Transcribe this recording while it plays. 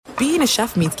being a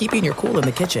chef means keeping your cool in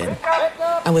the kitchen.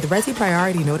 And with Resi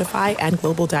Priority Notify and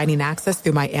Global Dining Access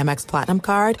through my Amex Platinum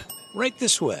card, right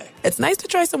this way. It's nice to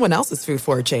try someone else's food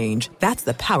for a change. That's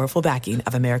the powerful backing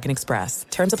of American Express.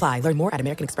 Terms apply. Learn more at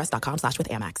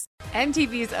americanexpress.com/withAmex.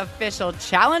 MTV's official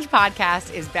Challenge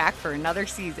podcast is back for another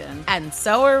season. And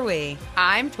so are we.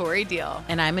 I'm Tori Deal.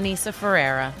 And I'm Anissa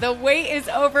Ferreira. The wait is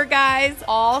over, guys.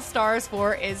 All Stars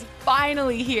 4 is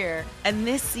finally here. And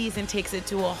this season takes it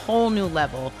to a whole new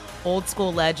level. Old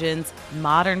school legends,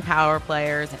 modern power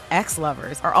players, and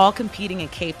ex-lovers are all competing in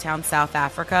Cape Town, South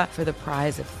Africa for the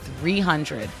prize of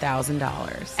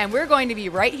 $300,000. And we're going to be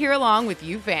right here along with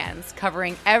you fans,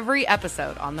 covering every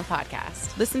episode on the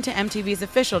podcast. Listen to MTV's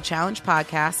official Challenge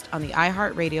podcast on the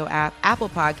iHeartRadio app, Apple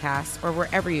Podcasts, or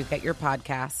wherever you get your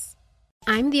podcasts.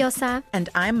 I'm Diosa. And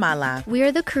I'm Mala. We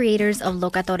are the creators of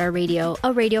Locatora Radio,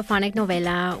 a radiophonic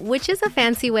novela, which is a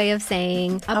fancy way of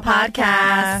saying a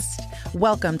podcast.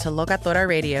 Welcome to Locatora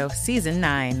Radio, Season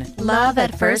 9. Love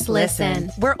at first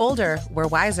listen. We're older, we're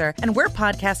wiser, and we're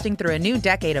podcasting through a new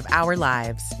decade of our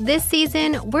lives. This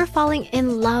season, we're falling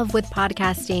in love with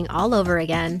podcasting all over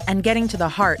again. And getting to the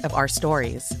heart of our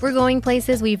stories. We're going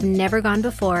places we've never gone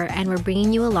before, and we're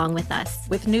bringing you along with us.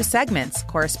 With new segments,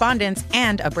 correspondence,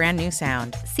 and a brand new sound.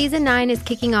 Season 9 is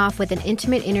kicking off with an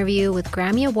intimate interview with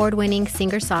Grammy Award-winning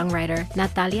singer-songwriter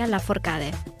Natalia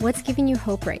Lafourcade. What's giving you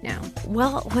hope right now?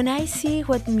 Well, when I see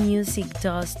what music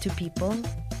does to people,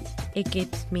 it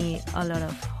gives me a lot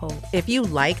of hope. If you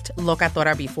liked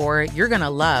Locatora before, you're going to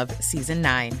love Season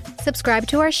 9. Subscribe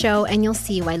to our show and you'll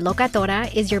see why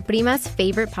Locatora is your prima's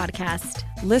favorite podcast.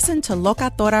 Listen to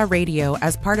Locatora Radio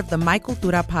as part of the My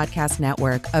Cultura Podcast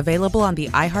Network, available on the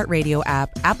iHeartRadio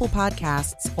app, Apple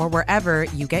Podcasts, or wherever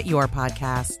you get your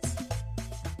podcasts.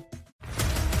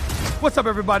 What's up,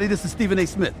 everybody? This is Stephen A.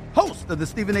 Smith, host of the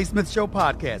Stephen A. Smith Show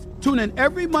podcast. Tune in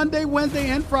every Monday, Wednesday,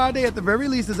 and Friday at the very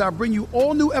least as I bring you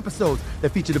all new episodes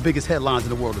that feature the biggest headlines in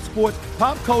the world of sports,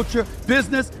 pop culture,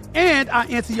 business, and I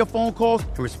answer your phone calls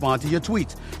and respond to your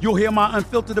tweets. You'll hear my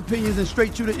unfiltered opinions and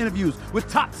straight-shooter interviews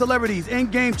with top celebrities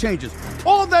and game changers.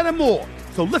 All that and more.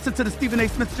 So listen to the Stephen A.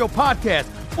 Smith Show podcast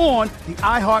on the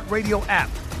iHeartRadio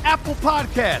app, Apple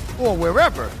Podcasts, or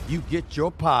wherever you get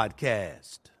your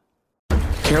podcast.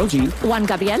 Karol G, Juan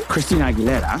Gabriel, Christina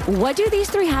Aguilera. What do these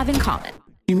three have in common?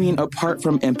 You mean apart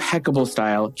from impeccable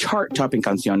style, chart-topping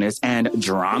canciones, and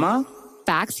drama?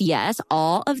 Facts, yes,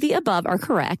 all of the above are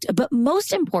correct, but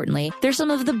most importantly, they're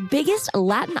some of the biggest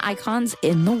Latin icons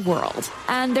in the world.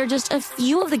 And they're just a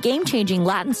few of the game-changing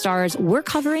Latin stars we're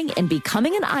covering in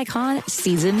Becoming an Icon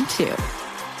Season 2.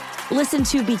 Listen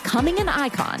to Becoming an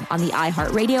Icon on the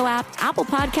iHeartRadio app, Apple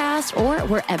Podcasts, or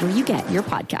wherever you get your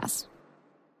podcasts.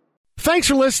 Thanks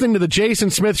for listening to the Jason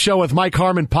Smith Show with Mike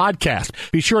Harmon podcast.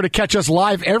 Be sure to catch us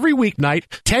live every weeknight,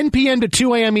 10 p.m. to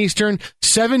 2 a.m. Eastern,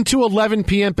 7 to 11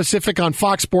 p.m. Pacific on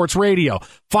Fox Sports Radio.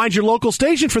 Find your local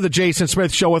station for the Jason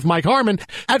Smith Show with Mike Harmon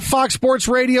at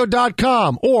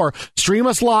foxsportsradio.com or stream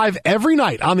us live every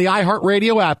night on the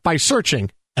iHeartRadio app by searching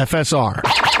FSR.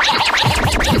 Now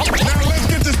let's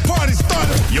get this party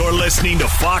started. You're listening to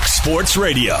Fox Sports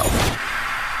Radio.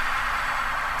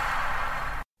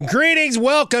 Greetings,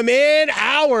 welcome in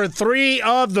hour 3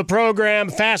 of the program,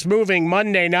 fast-moving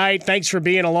Monday night. Thanks for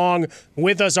being along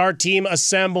with us. Our team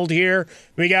assembled here.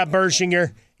 We got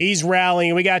Bershinger, he's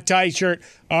rallying. We got Teichert,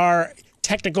 our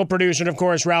technical producer, and of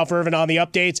course, Ralph Irvin on the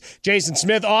updates. Jason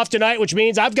Smith off tonight, which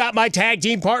means I've got my tag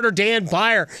team partner, Dan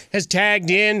Beyer, has tagged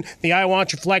in the I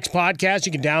Want Your Flex podcast.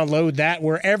 You can download that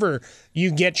wherever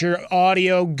you get your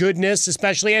audio goodness,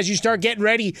 especially as you start getting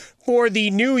ready for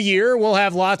the new year. We'll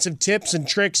have lots of tips and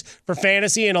tricks for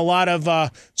fantasy and a lot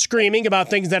of screaming about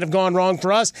things that have gone wrong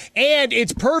for us. And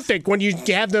it's perfect when you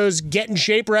have those get in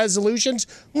shape resolutions.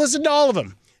 Listen to all of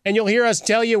them. And you'll hear us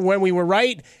tell you when we were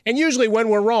right and usually when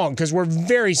we're wrong, because we're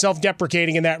very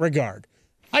self-deprecating in that regard.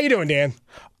 How you doing, Dan?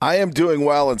 I am doing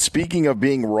well. And speaking of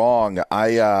being wrong,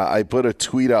 I put a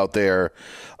tweet out there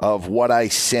of what I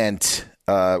sent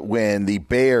when the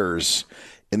Bears,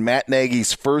 in Matt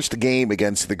Nagy's first game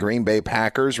against the Green Bay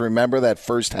Packers, remember that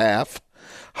first half?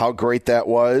 How great that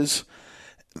was?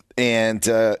 And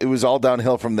it was all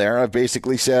downhill from there. I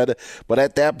basically said, but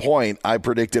at that point, I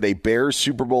predicted a Bears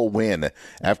Super Bowl win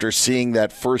after seeing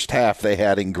that first half they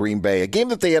had in Green Bay, a game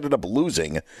that they ended up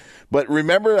losing. But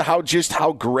remember how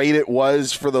great it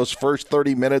was for those first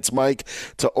 30 minutes, Mike,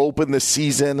 to open the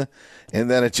season,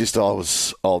 and then it just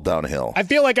was all downhill. I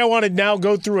feel like I want to now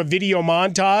go through a video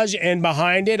montage, and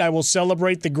behind it I will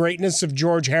celebrate the greatness of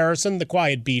George Harrison, the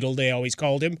Quiet Beatle, they always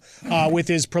called him, with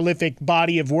his prolific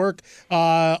body of work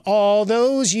all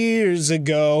those years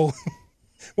ago.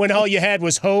 when all you had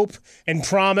was hope and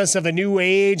promise of a new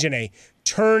age and a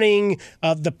turning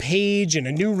of the page and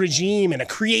a new regime and a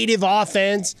creative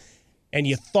offense, and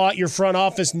you thought your front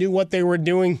office knew what they were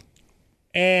doing,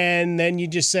 and then you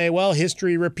just say, well,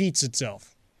 history repeats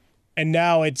itself. And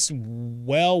now it's,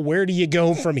 well, where do you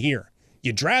go from here?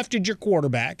 You drafted your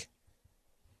quarterback,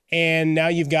 and now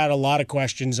you've got a lot of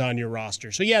questions on your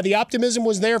roster. So, yeah, the optimism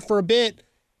was there for a bit,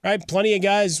 right? Plenty of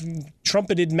guys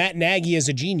trumpeted Matt Nagy as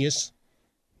a genius.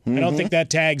 I don't think that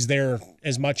tag's there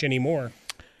as much anymore.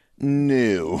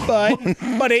 No.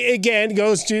 But it, again,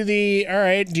 goes to the, all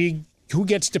right, who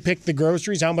gets to pick the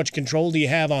groceries? How much control do you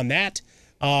have on that?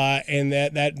 And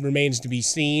that remains to be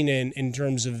seen in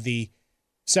terms of the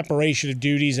separation of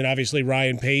duties. And obviously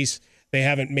Ryan Pace, they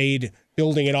haven't made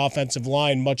building an offensive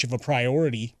line much of a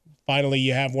priority. Finally,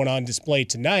 you have one on display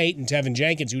tonight, and Tevin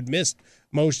Jenkins, who'd missed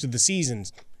most of the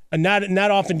seasons. And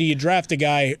not often do you draft a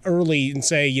guy early and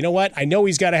say, you know what, I know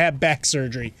he's got to have back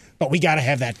surgery, but we got to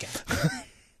have that guy.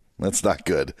 That's not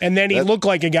good. And then he looked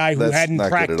like a guy who hadn't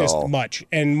practiced much.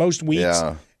 And most weeks,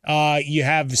 you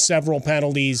have several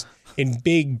penalties in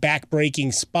big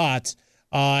back-breaking spots,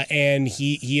 and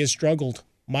he has struggled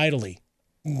mightily.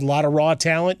 A lot of raw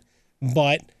talent,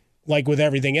 but like with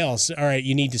everything else, all right,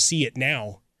 you need to see it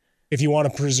now if you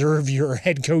want to preserve your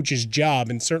head coach's job.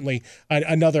 And certainly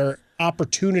another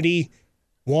opportunity,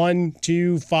 1,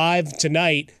 2, 5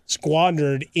 tonight,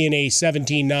 squandered in a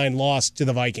 17-9 loss to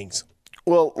the Vikings.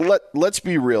 Well, let's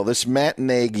be real. This Matt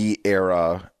Nagy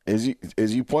era, as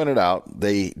you pointed out,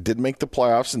 they did make the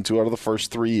playoffs in 2 out of the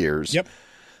first 3 years. Yep.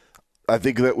 I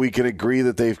think that we can agree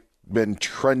that they've been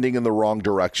trending in the wrong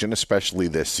direction, especially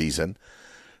this season.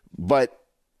 But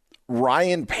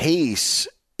Ryan Pace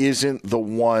isn't the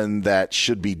one that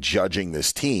should be judging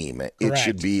this team. Correct. It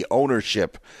should be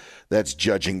ownership that's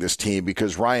judging this team,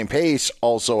 because Ryan Pace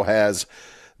also has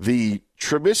the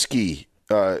Trubisky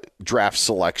draft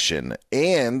selection.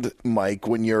 And Mike,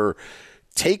 when you're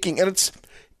taking, and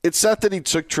it's not that he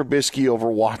took Trubisky over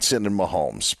Watson and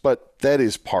Mahomes, but that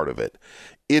is part of it.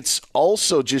 It's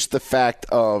also just the fact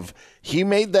of he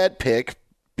made that pick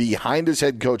behind his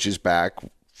head coach's back,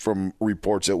 from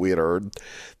reports that we had heard,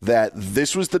 that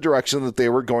this was the direction that they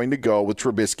were going to go with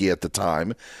Trubisky at the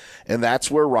time. And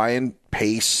that's where Ryan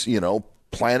Pace,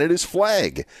 planted his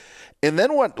flag. And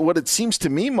then what it seems to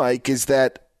me, Mike, is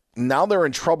that now they're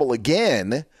in trouble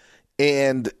again,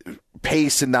 and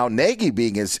Pace and now Nagy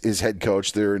being his head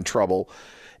coach, they're in trouble.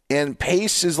 And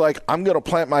Pace is like, I'm going to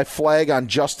plant my flag on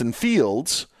Justin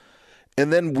Fields.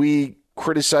 And then we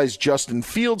criticize Justin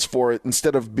Fields for it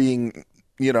instead of being,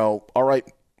 all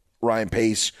right, Ryan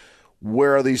Pace,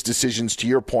 where are these decisions, to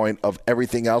your point, of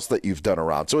everything else that you've done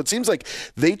around? So it seems like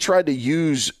they tried to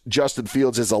use Justin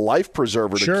Fields as a life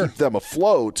preserver to keep them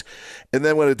afloat. And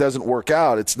then when it doesn't work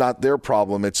out, it's not their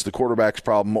problem. It's the quarterback's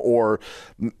problem, or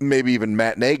maybe even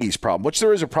Matt Nagy's problem, which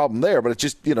there is a problem there. But it's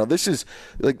just, this is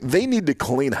like they need to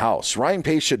clean house. Ryan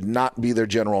Pace should not be their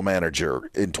general manager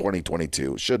in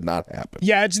 2022. It should not happen.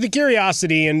 Yeah, it's the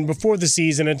curiosity. And before the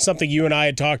season, it's something you and I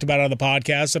had talked about on the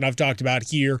podcast, and I've talked about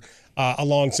here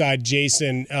alongside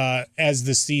Jason as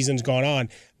the season's gone on.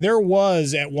 There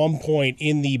was at one point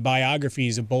in the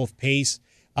biographies of both Pace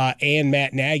and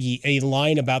Matt Nagy a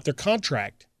line about their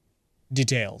contract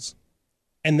details.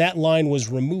 And that line was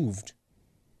removed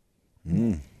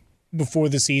before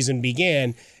the season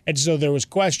began. And so there was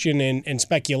question and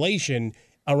speculation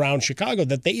around Chicago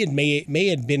that they may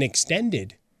have been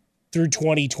extended through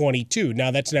 2022. Now,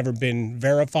 that's never been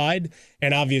verified,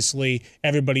 and obviously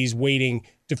everybody's waiting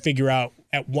to figure out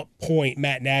at what point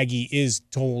Matt Nagy is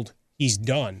told he's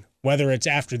done, whether it's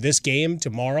after this game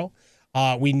tomorrow.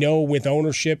 We know with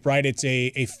ownership, right, it's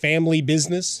a family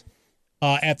business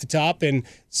at the top, and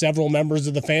several members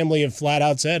of the family have flat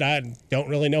out said, I don't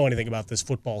really know anything about this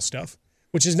football stuff,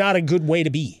 which is not a good way to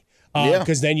be,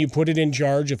 because then you put it in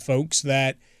charge of folks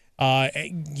that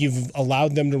you've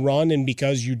allowed them to run, and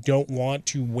because you don't want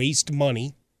to waste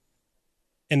money,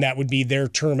 and that would be their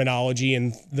terminology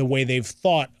and the way they've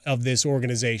thought of this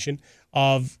organization,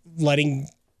 of letting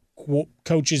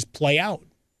coaches play out,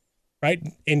 right?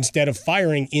 Instead of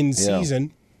firing in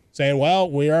season, saying, well,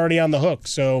 we're already on the hook,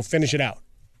 so finish it out.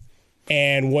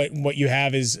 And what you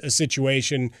have is a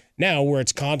situation now where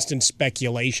it's constant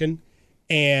speculation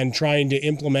and trying to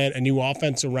implement a new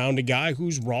offense around a guy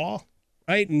who's raw,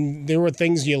 right? And there were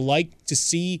things you like to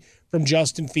see from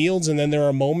Justin Fields, and then there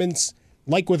are moments,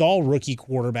 like with all rookie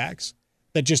quarterbacks,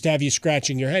 that just have you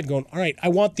scratching your head going, all right, I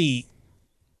want the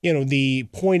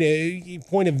point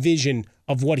of vision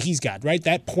of what he's got, right?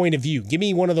 That point of view. Give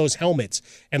me one of those helmets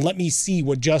and let me see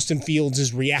what Justin Fields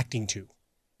is reacting to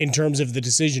in terms of the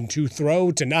decision to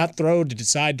throw, to not throw, to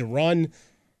decide to run,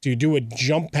 to do a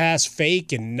jump pass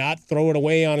fake and not throw it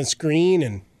away on a screen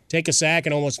and take a sack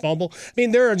and almost fumble. I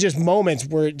mean, there are just moments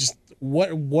where it just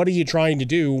what are you trying to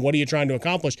do? What are you trying to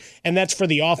accomplish? And that's for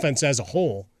the offense as a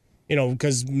whole.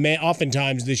 Because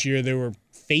oftentimes this year there were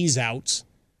phase outs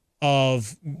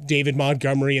of David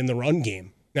Montgomery in the run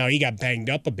game. Now, he got banged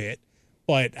up a bit,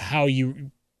 but how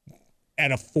you,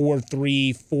 at a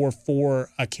 4-3, 4-4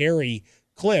 a carry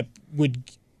clip,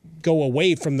 would go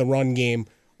away from the run game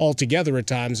altogether at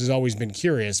times has always been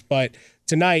curious. But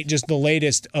tonight, just the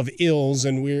latest of ills,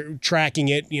 and we're tracking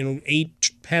it,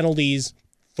 8 penalties,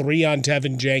 3 on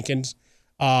Tevin Jenkins,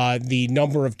 the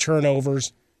number of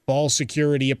turnovers, ball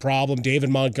security a problem. David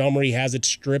Montgomery has it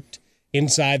stripped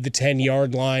inside the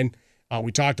 10-yard line.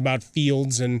 We talked about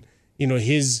Fields, and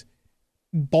his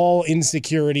ball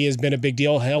insecurity has been a big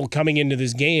deal. Hell, coming into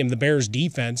this game, the Bears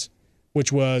defense,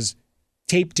 which was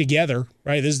taped together,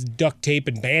 right? This is duct tape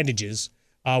and bandages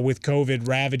with COVID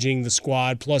ravaging the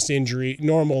squad, plus injury,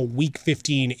 normal week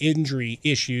 15 injury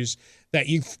issues, that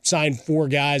you've signed 4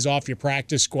 guys off your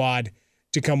practice squad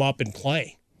to come up and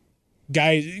play.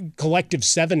 Collective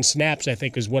 7 snaps, I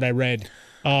think, is what I read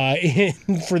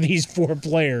for these 4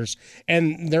 players.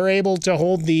 And they're able to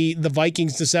hold the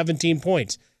Vikings to 17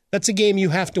 points. That's a game you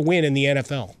have to win in the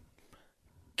NFL.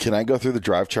 Can I go through the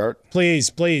drive chart? Please,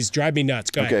 drive me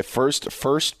nuts. Go ahead. Okay,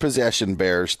 first possession,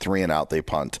 Bears 3 and out, they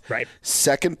punt. Right.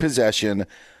 Second possession,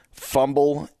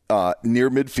 fumble near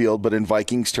midfield, but in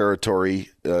Vikings territory,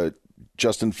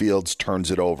 Justin Fields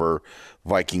turns it over.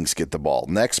 Vikings get the ball.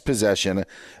 Next possession,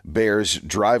 Bears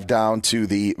drive down to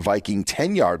the Viking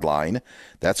 10-yard line.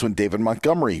 That's when David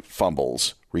Montgomery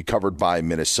fumbles, recovered by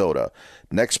Minnesota.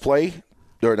 Next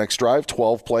drive,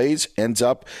 12 plays, ends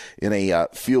up in a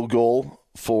field goal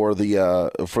for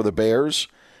the Bears.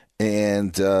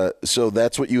 And so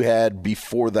that's what you had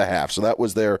before the half. So that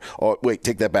was their – oh, wait,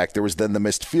 take that back. There was then the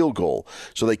missed field goal.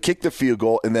 So they kicked the field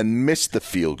goal and then missed the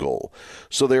field goal.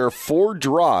 So there are 4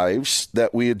 drives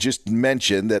that we had just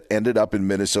mentioned that ended up in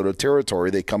Minnesota territory.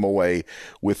 They come away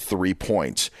with 3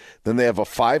 points. Then they have a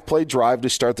 5-play drive to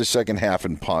start the second half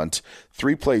and punt,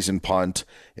 3 plays in punt,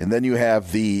 and then you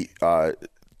have the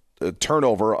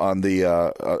turnover on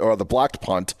the blocked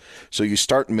punt, so you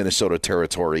start in Minnesota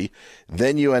territory.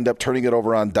 Then you end up turning it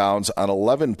over on downs on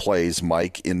 11 plays,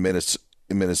 Mike, in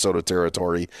Minnesota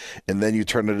territory, and then you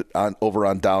turn it over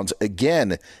on downs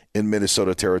again in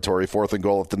Minnesota territory. 4th and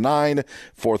goal at the 9,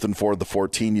 4th and 4 at the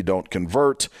 14. You don't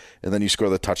convert, and then you score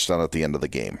the touchdown at the end of the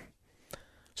game.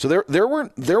 So there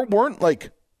weren't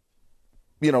like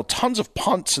tons of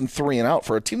punts and 3 and out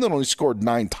for a team that only scored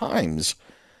 9 times.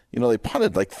 They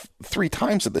punted like 3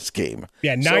 times in this game.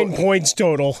 Yeah, 9 points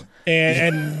total,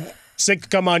 and 6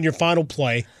 come on your final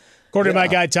play. According to my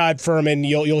guy Todd Furman,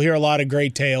 you'll hear a lot of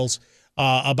great tales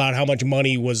about how much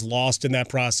money was lost in that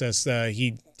process.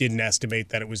 He didn't estimate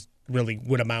that it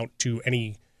would amount to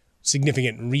any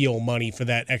significant real money for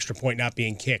that extra point not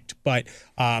being kicked. But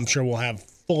I'm sure we'll have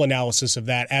full analysis of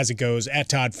that as it goes at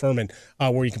Todd Furman,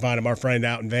 where you can find him, our friend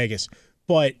out in Vegas.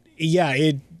 But yeah,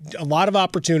 a lot of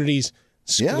opportunities.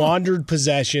 Squandered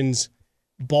possessions,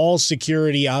 ball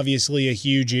security, obviously a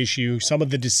huge issue. Some of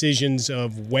the decisions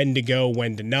of when to go,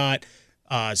 when to not.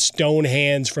 Stone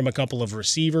hands from a couple of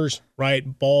receivers,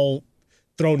 right? Ball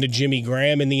thrown to Jimmy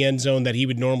Graham in the end zone that he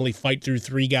would normally fight through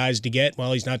 3 guys to get.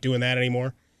 Well, he's not doing that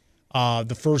anymore.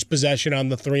 The first possession on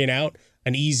the 3 and out,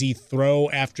 an easy throw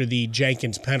after the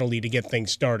Jenkins penalty to get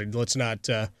things started. Let's not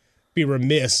be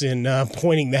remiss in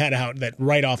pointing that out, that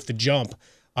right off the jump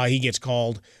he gets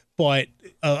called. But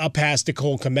a pass to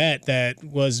Cole Kmet that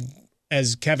was,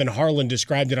 as Kevin Harlan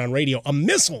described it on radio, a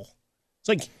missile. It's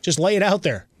like, just lay it out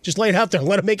there. Just lay it out there.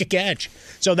 Let him make a catch.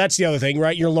 So that's the other thing,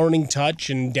 right? You're learning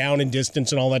touch and down and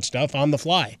distance and all that stuff on the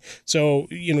fly. So,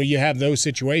 you have those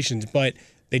situations. But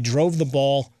they drove the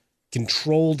ball,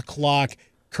 controlled clock.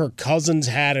 Kirk Cousins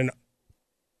had an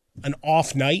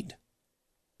off night,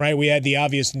 right? We had the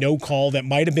obvious no call that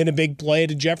might have been a big play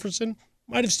to Jefferson.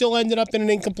 Might have still ended up in an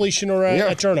incompletion or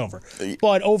a turnover.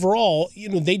 But overall,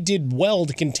 they did well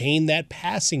to contain that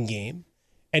passing game.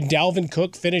 And Dalvin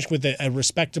Cook finished with a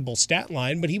respectable stat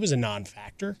line, but he was a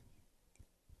non-factor.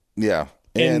 Yeah.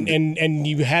 And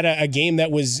you had a game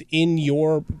that was in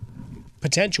your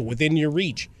potential, within your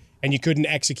reach, and you couldn't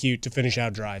execute to finish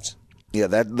out drives. Yeah,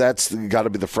 that's got to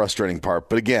be the frustrating part.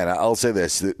 But again, I'll say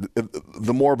this: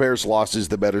 the more Bears losses,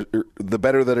 the better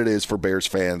that it is for Bears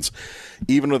fans,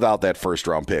 even without that first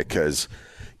round pick, because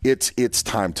it's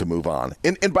time to move on.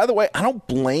 And by the way, I don't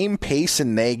blame Pace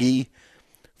and Nagy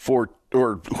for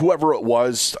or whoever it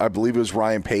was, I believe it was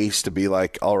Ryan Pace, to be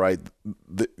like, all right,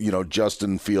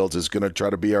 Justin Fields is going to try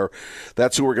to be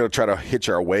that's who we're going to try to hitch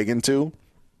our wagon to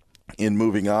in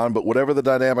moving on. But whatever the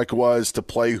dynamic was to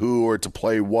play who or to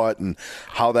play what and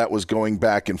how that was going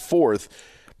back and forth,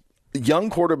 young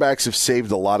quarterbacks have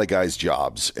saved a lot of guys'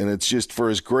 jobs. And it's just, for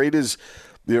as great as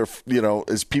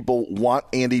as people want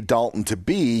Andy Dalton to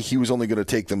be, he was only going to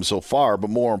take them so far. But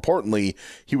more importantly,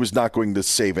 he was not going to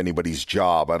save anybody's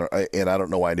job. I don't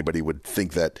know why anybody would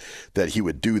think that he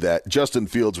would do that. Justin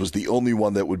Fields was the only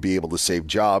one that would be able to save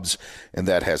jobs, and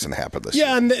that hasn't happened this year.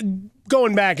 Yeah, and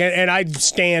going back, and I'd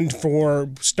stand for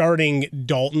starting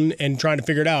Dalton and trying to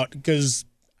figure it out, because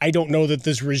I don't know that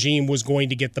this regime was going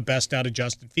to get the best out of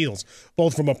Justin Fields,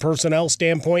 both from a personnel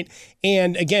standpoint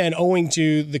and, again, owing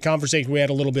to the conversation we had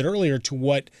a little bit earlier to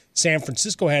what San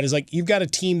Francisco had, is like, you've got a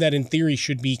team that in theory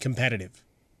should be competitive,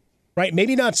 right?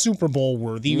 Maybe not Super Bowl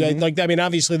worthy. Mm-hmm.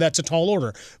 Obviously that's a tall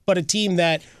order, but a team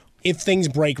that, if things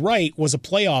break right, was a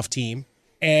playoff team,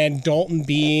 and Dalton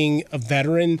being a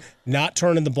veteran, not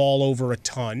turning the ball over a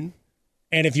ton.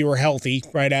 And if you were healthy,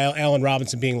 right, Allen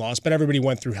Robinson being lost, but everybody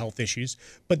went through health issues,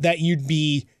 but that you'd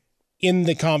be in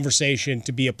the conversation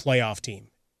to be a playoff team.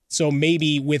 So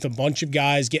maybe with a bunch of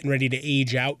guys getting ready to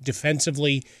age out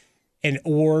defensively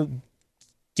or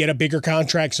get a bigger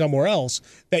contract somewhere else,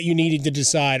 that you needed to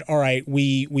decide, all right,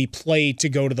 we play to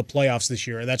go to the playoffs this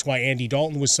year. And that's why Andy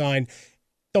Dalton was signed.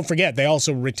 Don't forget, they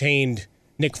also retained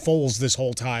Nick Foles this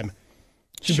whole time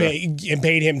and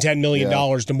paid him $10 million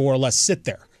to more or less sit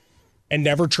there. And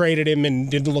never traded him,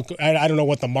 and didn't look. I don't know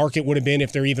what the market would have been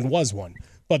if there even was one.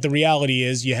 But the reality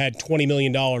is, you had $20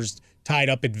 million tied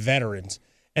up in veterans.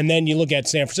 And then you look at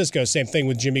San Francisco, same thing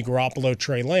with Jimmy Garoppolo,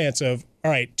 Trey Lance, of,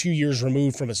 all right, 2 years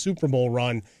removed from a Super Bowl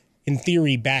run, in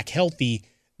theory back healthy,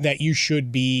 that you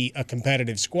should be a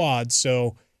competitive squad.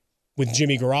 So with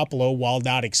Jimmy Garoppolo, while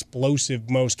not explosive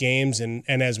most games, and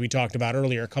as we talked about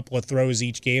earlier, a couple of throws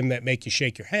each game that make you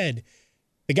shake your head,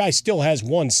 the guy still has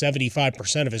won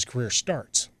 75% of his career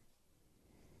starts.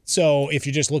 So if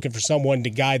you're just looking for someone to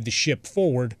guide the ship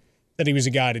forward, then he was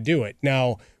a guy to do it.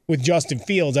 Now, with Justin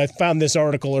Fields, I found this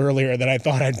article earlier that I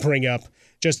thought I'd bring up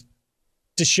just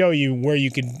to show you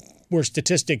where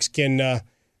statistics can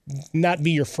not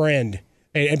be your friend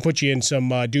and put you in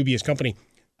some dubious company.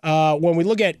 When we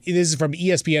look at, this is from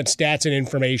ESPN Stats and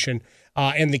Information,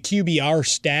 and the QBR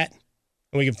stat,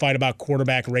 and we can fight about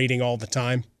quarterback rating all the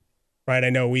time. Right,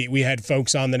 I know we had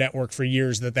folks on the network for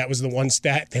years that was the one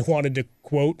stat they wanted to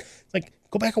quote. Like,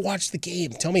 go back and watch the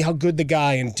game. Tell me how good the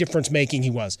guy and difference-making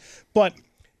he was. But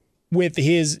with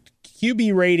his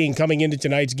QB rating coming into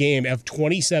tonight's game of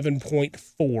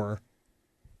 27.4,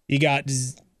 you got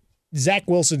Zach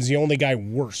Wilson's the only guy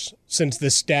worse since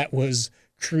this stat was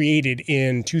created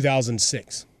in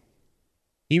 2006.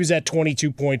 He was at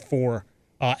 22.4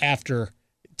 after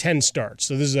 10 starts.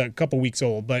 So this is a couple weeks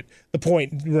old, but the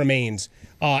point remains.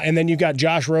 And then you've got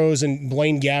Josh Rose and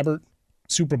Blaine Gabbert,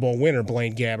 Super Bowl winner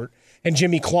Blaine Gabbert, and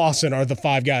Jimmy Clausen are the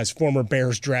five guys, former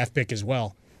Bears draft pick as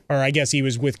well. Or I guess he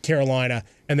was with Carolina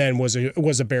and then was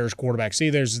a Bears quarterback. See,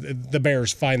 the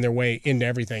Bears find their way into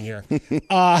everything here.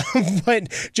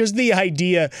 But just the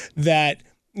idea that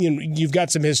you've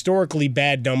got some historically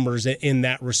bad numbers in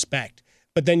that respect.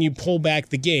 But then you pull back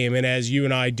the game, and as you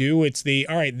and I do, it's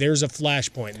all right, there's a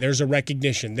flashpoint, there's a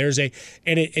recognition,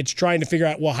 it's trying to figure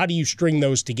out, well, how do you string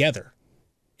those together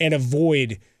and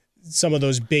avoid some of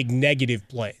those big negative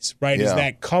plays, right? Yeah. Does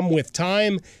that come with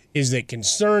time? Is it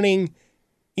concerning?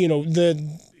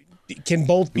 Can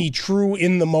both be true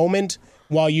in the moment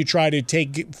while you try to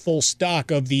take full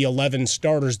stock of the 11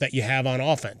 starters that you have on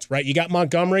offense, right? You got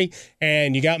Montgomery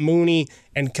and you got Mooney,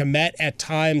 and Kmet at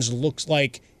times looks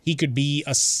like he could be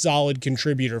a solid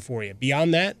contributor for you.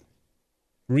 Beyond that,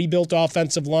 rebuilt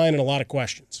offensive line and a lot of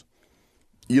questions.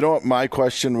 You know what my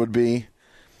question would be?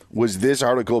 Was this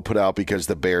article put out because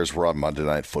the Bears were on Monday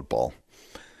Night Football?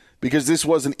 Because this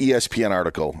was an ESPN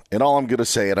article, and all I'm going to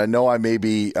say, and I know I may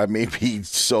be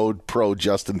so pro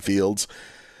Justin Fields,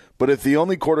 but if the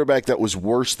only quarterback that was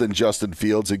worse than Justin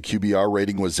Fields in QBR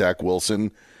rating was Zach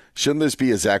Wilson, shouldn't this be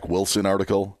a Zach Wilson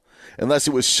article? Unless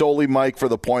it was solely, Mike, for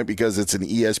the point because it's an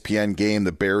ESPN game,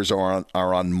 the Bears are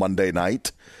on Monday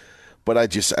night. But I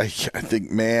think,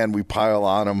 man, we pile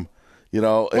on them,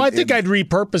 Well, I think I'd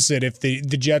repurpose it if the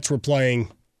Jets were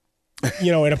playing, in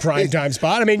a primetime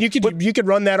spot. I mean, you could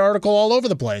run that article all over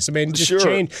the place. I mean, just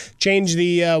change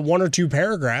the one or two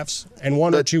paragraphs and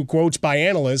one or two quotes by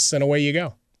analysts, and away you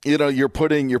go. You're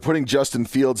putting Justin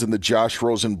Fields in the Josh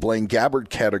Rosen, Blaine Gabbert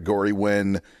category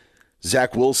when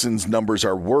Zach Wilson's numbers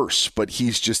are worse, but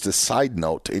he's just a side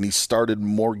note, and he started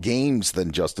more games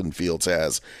than Justin Fields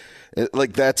has.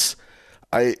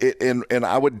 I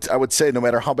would say no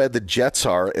matter how bad the Jets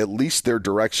are, at least their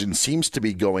direction seems to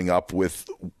be going up with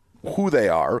who they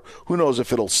are. Who knows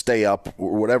if it'll stay up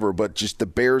or whatever, but just the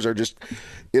Bears are just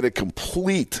in a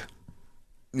complete,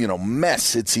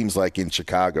 mess, it seems like, in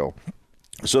Chicago.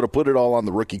 So to put it all on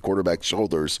the rookie quarterback's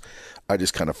shoulders, I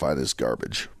just kind of find this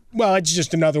garbage. Well, it's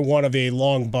just another one of a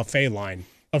long buffet line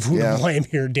of who to blame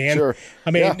here, Dan. Sure.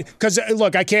 I mean, because,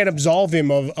 look, I can't absolve him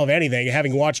of anything,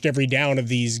 having watched every down of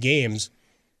these games.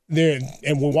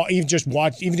 And we'll even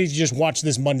if you just watch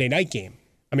this Monday night game.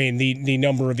 I mean, the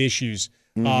number of issues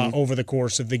over the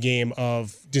course of the game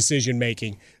of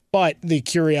decision-making. But the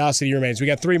curiosity remains. We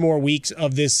got 3 more weeks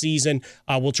of this season.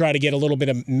 We'll try to get a little bit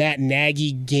of Matt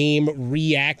Nagy game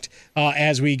react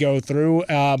as we go through.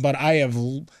 But I have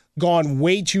gone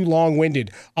way too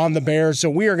long-winded on the Bears, so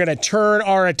we are going to turn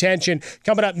our attention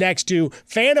coming up next to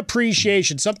fan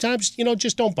appreciation. Sometimes,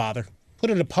 just don't bother. Put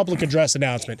in a public address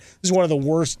announcement. This is one of the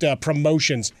worst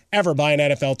promotions ever by an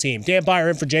NFL team. Dan Beyer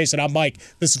in for Jason. I'm Mike.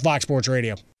 This is Fox Sports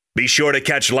Radio. Be sure to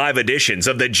catch live editions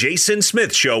of The Jason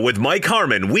Smith Show with Mike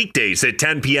Harmon weekdays at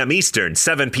 10 p.m. Eastern,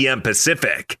 7 p.m.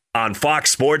 Pacific on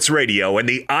Fox Sports Radio and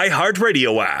the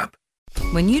iHeartRadio app.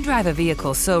 When you drive a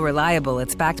vehicle so reliable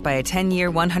it's backed by a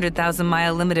 10-year,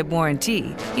 100,000-mile limited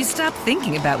warranty, you stop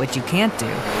thinking about what you can't do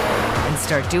and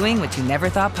start doing what you never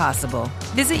thought possible.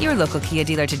 Visit your local Kia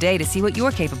dealer today to see what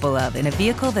you're capable of in a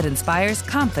vehicle that inspires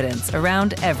confidence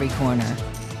around every corner.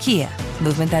 Kia,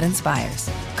 movement that inspires.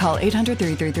 Call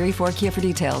 800-333-4KIA for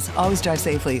details. Always drive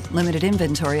safely. Limited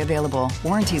inventory available.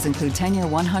 Warranties include 10-year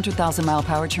 100,000-mile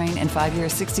powertrain and 5-year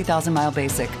 60,000-mile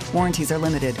basic. Warranties are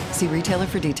limited. See retailer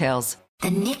for details. The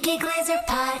Nikki Glaser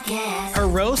Podcast. Her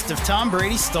roast of Tom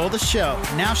Brady stole the show.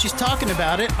 Now she's talking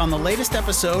about it on the latest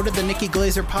episode of the Nikki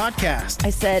Glaser Podcast. I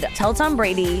said, tell Tom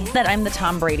Brady that I'm the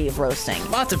Tom Brady of roasting.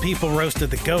 Lots of people roasted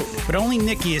the GOAT, but only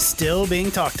Nikki is still being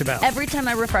talked about. Every time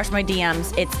I refresh my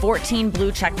DMs, it's 14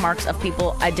 blue check marks of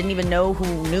people I didn't even know who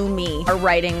knew me are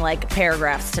writing like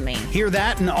paragraphs to me. Hear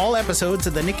that in all episodes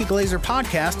of the Nikki Glaser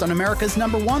Podcast on America's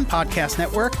 #1 podcast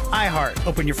network, iHeart.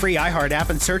 Open your free iHeart app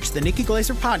and search the Nikki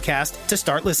Glaser Podcast to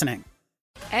start listening.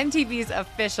 MTV's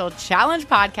official Challenge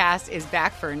podcast is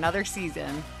back for another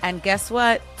season. And guess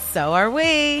what? So are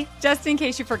we. Just in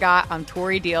case you forgot, I'm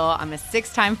Tori Deal. I'm a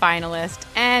 6-time finalist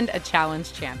and a Challenge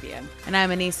champion. And I'm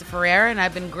Anissa Ferreira, and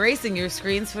I've been gracing your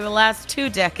screens for the last 2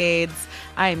 decades.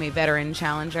 I am a veteran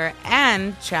challenger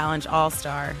and Challenge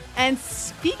All-Star. And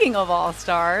speaking of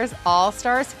All-Stars,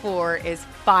 All-Stars 4 is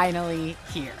finally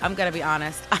here. I'm going to be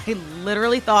honest. I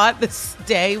literally thought this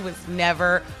day was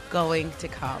never going to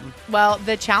come. Well,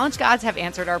 the Challenge gods have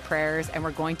answered our prayers, and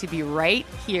we're going to be right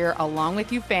here along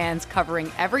with you fans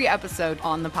covering every episode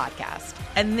on the podcast.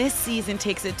 And this season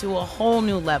takes it to a whole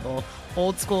new level.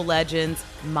 Old school legends,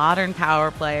 modern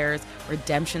power players,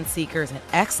 redemption seekers, and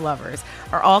ex-lovers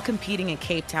are all competing in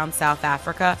Cape Town, South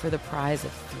Africa for the prize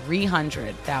of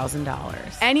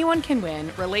 $300,000. Anyone can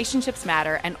win, relationships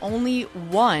matter, and only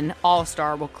one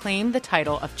All-Star will claim the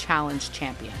title of Challenge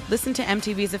champion. Listen to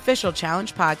MTV's official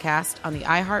Challenge podcast on the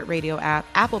iHeartRadio app,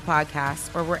 Apple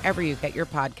Podcasts, or wherever you get your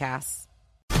podcasts.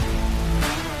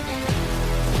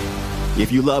 If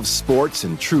you love sports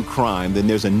and true crime, then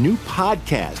there's a new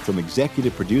podcast from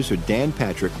executive producer Dan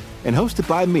Patrick and hosted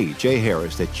by me, Jay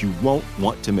Harris, that you won't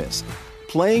want to miss.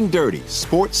 Playing Dirty: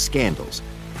 Sports Scandals.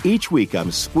 Each week, I'm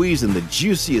squeezing the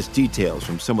juiciest details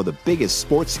from some of the biggest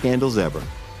sports scandals ever.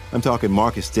 I'm talking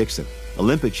Marcus Dixon,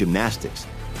 Olympic gymnastics,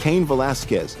 Cain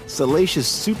Velasquez, salacious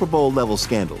Super Bowl-level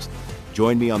scandals.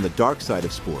 Join me on the dark side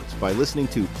of sports by listening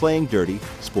to Playing Dirty: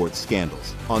 Sports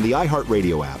Scandals on the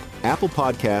iHeartRadio app, Apple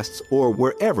Podcasts, or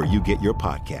wherever you get your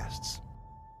podcasts.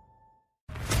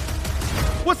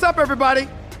 What's up, everybody?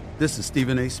 This is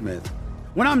Stephen A. Smith.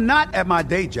 When I'm not at my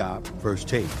day job, First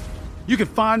Take, you can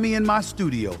find me in my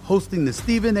studio hosting the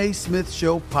Stephen A. Smith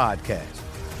Show podcast.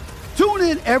 Tune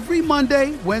in every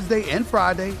Monday, Wednesday, and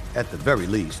Friday, at the very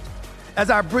least, as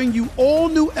I bring you all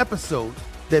new episodes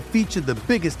that feature the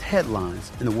biggest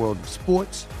headlines in the world of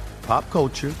sports, pop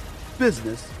culture,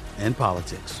 business, and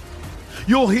politics.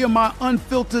 You'll hear my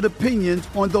unfiltered opinions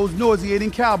on those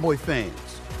nauseating Cowboy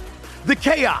fans, the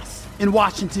chaos in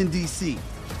Washington, D.C.,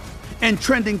 and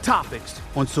trending topics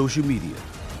on social media,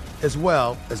 as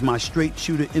well as my straight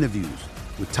shooter interviews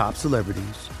with top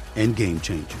celebrities and game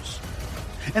changers.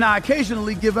 And I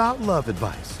occasionally give out love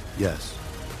advice. Yes,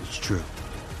 it's true.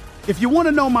 If you want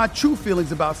to know my true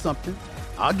feelings about something,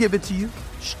 I'll give it to you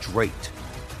straight.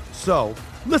 So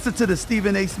listen to the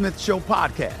Stephen A. Smith Show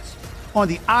podcast on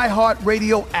the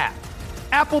iHeartRadio app,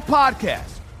 Apple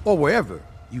Podcasts, or wherever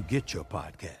you get your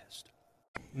podcast.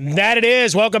 That it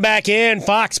is. Welcome back in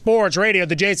Fox Sports Radio,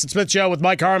 the Jason Smith Show with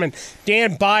Mike Harmon.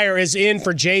 Dan Beyer is in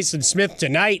for Jason Smith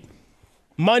tonight.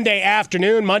 Monday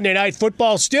afternoon, Monday Night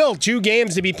Football. Still 2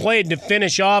 games to be played to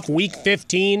finish off Week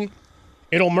 15.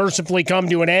 It'll mercifully come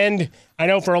to an end. I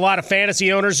know for a lot of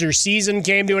fantasy owners, their season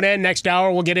came to an end. Next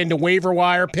hour, we'll get into waiver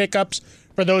wire pickups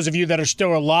for those of you that are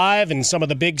still alive and some of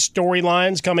the big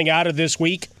storylines coming out of this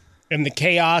week and the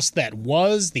chaos that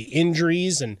was, the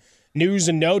injuries and news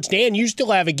and notes. Dan, you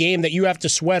still have a game that you have to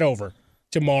sweat over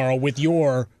tomorrow with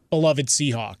your beloved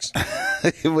Seahawks.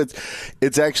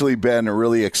 It's actually been a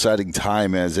really exciting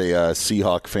time as a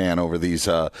Seahawk fan over these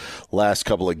last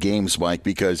couple of games, Mike,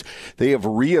 because they have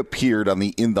reappeared on the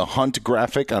In the Hunt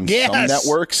graphic on some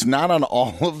networks, not on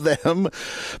all of them,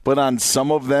 but on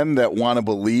some of them that want to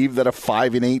believe that a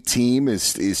 5-8 team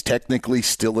is technically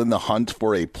still in the hunt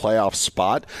for a playoff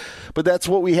spot. But that's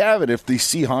what we have. And if the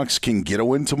Seahawks can get a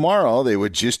win tomorrow, they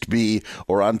would just be,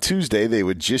 or on Tuesday, they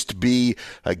would just be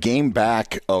a game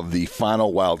back of the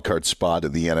final wild card spot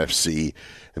in the NFC.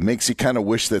 It makes you kind of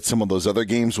wish that some of those other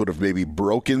games would have maybe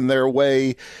broken their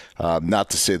way. Not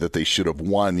to say that they should have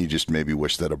won. You just maybe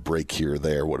wish that a break here or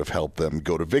there would have helped them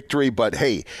go to victory. But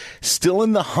hey, still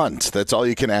in the hunt. That's all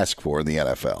you can ask for in the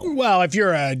NFL. Well, if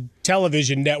you're a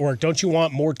television network, don't you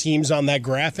want more teams on that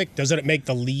graphic? Doesn't it make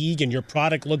the league and your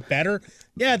product look better?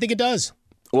 Yeah, I think it does.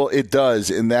 Well, it does.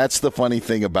 And that's the funny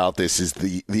thing about this is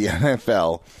the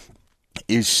NFL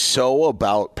is so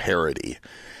about parity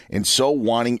and so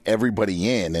wanting everybody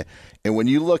in. And when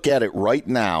you look at it right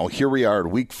now, here we are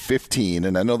at Week 15,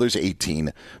 and I know there's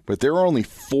 18, but there are only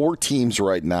 4 teams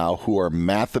right now who are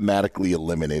mathematically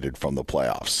eliminated from the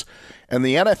playoffs. And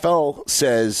the NFL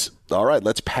says, all right,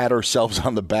 let's pat ourselves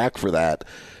on the back for that,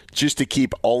 just to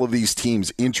keep all of these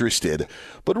teams interested.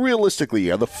 But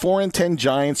realistically, are the 4-10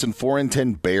 Giants and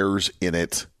 4-10 Bears in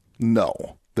it?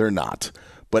 No, they're not.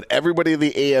 But everybody in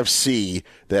the AFC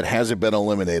that hasn't been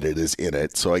eliminated is in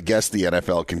it. So I guess the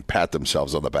NFL can pat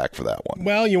themselves on the back for that one.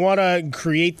 Well, you want to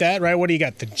create that, right? What do you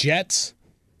got? The Jets,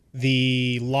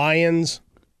 the Lions,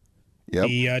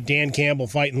 the Dan Campbell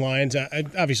fighting Lions.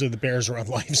 Obviously, the Bears are on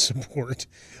life support.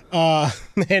 And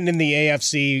in the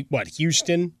AFC, what,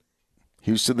 Houston?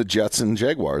 Houston, the Jets, and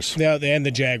Jaguars. Yeah, and the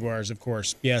Jaguars, of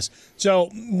course. Yes. So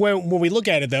when we look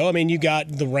at it, though, I mean, you got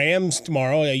the Rams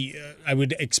tomorrow. I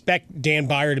would expect Dan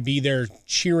Beyer to be there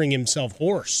cheering himself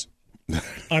hoarse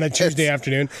on a Tuesday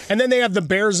afternoon. And then they have the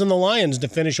Bears and the Lions to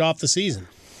finish off the season.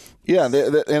 Yeah, and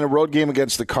a road game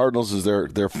against the Cardinals is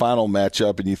their final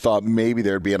matchup, and you thought maybe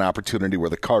there'd be an opportunity where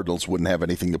the Cardinals wouldn't have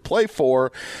anything to play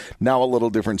for. Now a little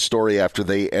different story after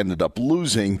they ended up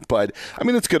losing, but I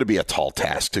mean it's going to be a tall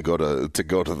task to go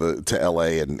to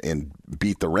LA and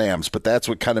beat the Rams, but that's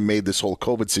what kind of made this whole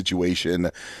COVID situation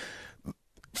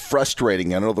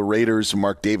frustrating. I know the Raiders,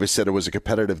 Mark Davis said it was a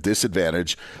competitive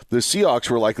disadvantage. The Seahawks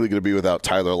were likely going to be without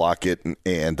Tyler Lockett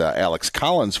and Alex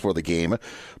Collins for the game,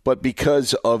 but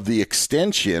because of the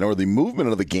extension or the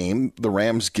movement of the game, the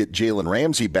Rams get Jalen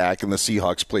Ramsey back, and the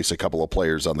Seahawks place a couple of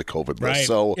players on the COVID list. Right.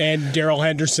 So, and Darrell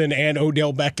Henderson and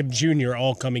Odell Beckham Jr.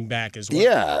 all coming back as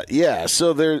well. Yeah.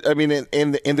 So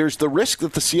and there's the risk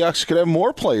that the Seahawks could have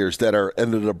more players that are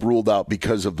ended up ruled out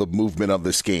because of the movement of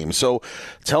this game. So,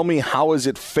 tell me, how is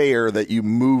it fair that you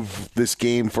move this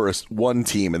game for one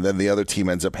team and then the other team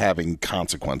ends up having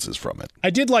consequences from it?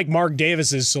 I did like Mark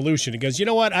Davis's solution. He goes, you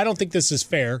know what? I don't think this is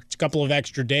fair. It's a couple of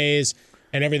extra days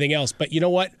and everything else. But you know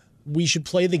what? We should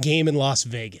play the game in Las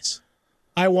Vegas.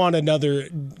 I want another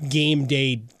game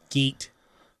day gate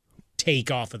take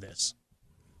off of this.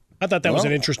 I thought that was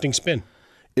an interesting spin.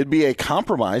 It'd be a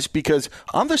compromise because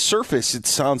on the surface it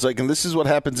sounds like, and this is what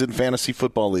happens in fantasy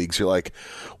football leagues, you're like,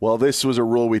 well, this was a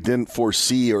rule we didn't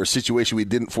foresee or a situation we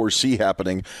didn't foresee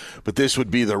happening, but this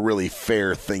would be the really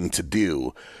fair thing to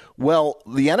do. Well,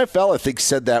 the NFL, I think,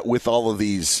 said that with all of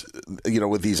these,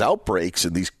 with these outbreaks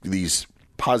and these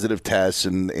positive tests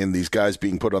and these guys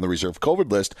being put on the reserve COVID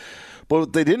list. But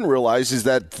what they didn't realize is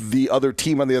that the other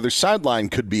team on the other sideline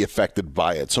could be affected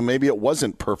by it. So maybe it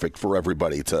wasn't perfect for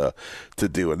everybody to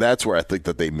do. And that's where I think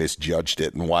that they misjudged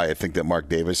it and why I think that Mark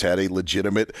Davis had a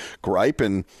legitimate gripe.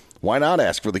 And why not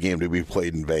ask for the game to be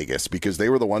played in Vegas? Because they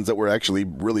were the ones that were actually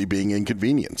really being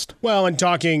inconvenienced. Well, and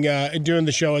talking, doing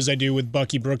the show as I do with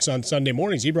Bucky Brooks on Sunday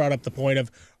mornings, he brought up the point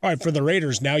of, all right, for the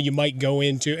Raiders, now you might go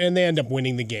into, and they end up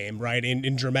winning the game, right,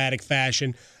 in dramatic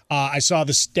fashion. I saw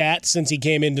the stats since he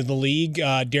came into the league.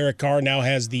 Derek Carr now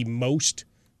has the most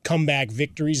comeback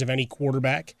victories of any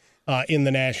quarterback in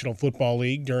the National Football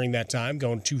League during that time,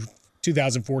 going to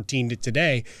 2014 to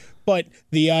today. But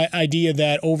the idea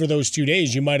that over those 2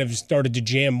 days you might have started to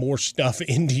jam more stuff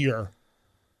into your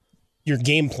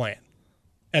game plan,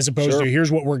 as opposed to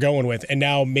here's what we're going with, and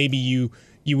now maybe you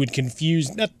would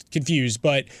not confuse,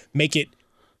 but make it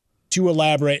too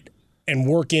elaborate and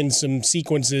work in some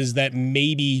sequences that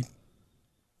maybe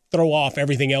throw off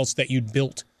everything else that you'd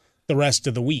built the rest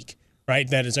of the week, right?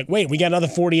 That is like, wait, we got another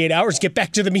 48 hours, get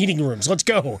back to the meeting rooms, let's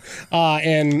go.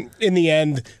 And in the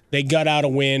end, they got out a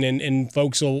win, and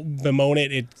folks will bemoan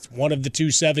it. It's one of the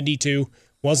 272.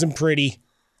 Wasn't pretty,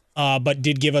 but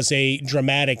did give us a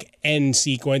dramatic end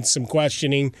sequence, some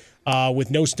questioning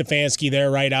with no Stefanski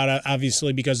there right out,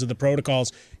 obviously because of the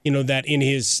protocols, that in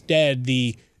his stead,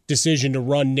 the decision to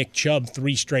run Nick Chubb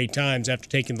 3 straight times after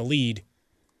taking the lead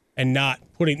and not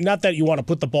that you want to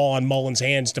put the ball on Mullins'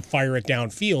 hands to fire it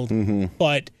downfield,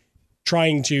 but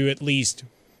trying to at least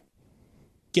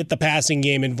get the passing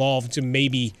game involved to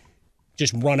maybe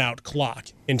just run out clock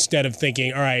instead of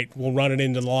thinking, all right, we'll run it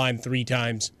into the line 3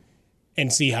 times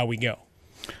and see how we go.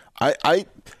 I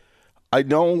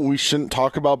know we shouldn't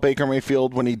talk about Baker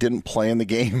Mayfield when he didn't play in the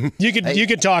game. You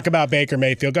could talk about Baker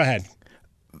Mayfield. Go ahead.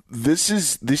 This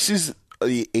is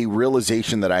a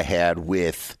realization that I had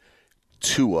with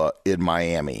Tua in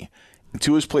Miami.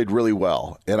 Tua's played really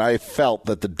well, and I felt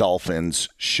that the Dolphins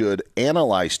should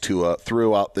analyze Tua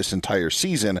throughout this entire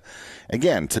season,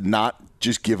 again, to not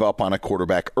just give up on a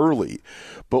quarterback early.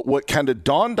 But what kind of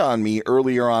dawned on me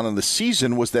earlier on in the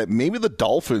season was that maybe the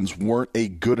Dolphins weren't a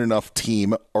good enough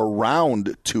team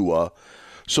around Tua,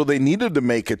 so they needed to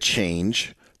make a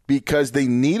change because they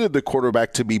needed the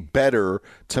quarterback to be better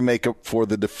to make up for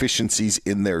the deficiencies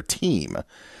in their team.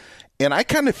 And I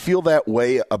kind of feel that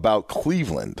way about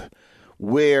Cleveland,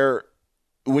 where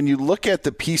when you look at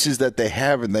the pieces that they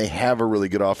have, and they have a really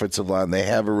good offensive line, they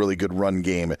have a really good run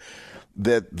game,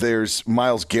 that there's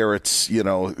Myles Garrett's,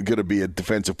 going to be a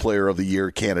defensive player of the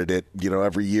year candidate,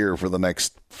 every year for the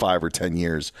next 5 or 10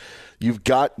 years. You've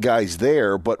got guys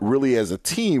there, but really as a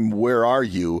team, where are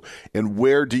you and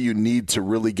where do you need to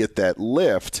really get that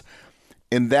lift?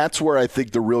 And that's where I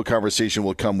think the real conversation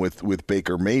will come with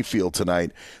Baker Mayfield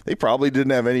tonight. They probably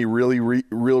didn't have any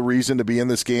real reason to be in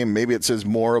this game. Maybe it says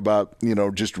more about,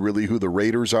 just really who the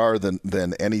Raiders are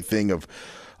than anything of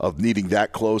needing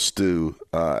that close to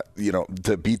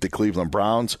beat the Cleveland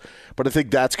Browns. But I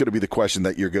think that's going to be the question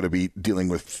that you're going to be dealing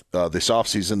with this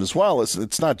offseason as well.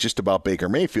 It's not just about Baker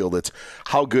Mayfield. It's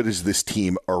how good is this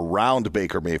team around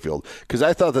Baker Mayfield? Because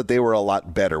I thought that they were a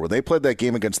lot better. When they played that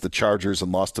game against the Chargers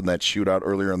and lost in that shootout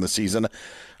earlier in the season,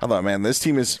 I thought, man, this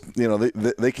team is,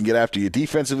 they can get after you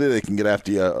defensively. They can get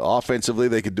after you offensively.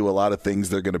 They can do a lot of things.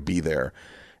 They're going to be there.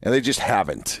 And they just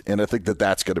haven't. And I think that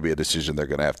that's going to be a decision they're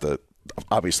going to have to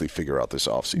obviously figure out this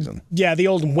offseason. Yeah, the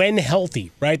old when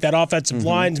healthy, right? That offensive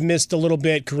line's missed a little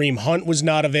bit. Kareem Hunt was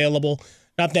not available.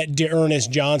 Not that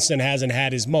Ernest Johnson hasn't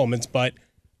had his moments, but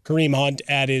Kareem Hunt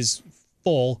at his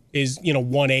full is,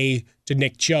 1A to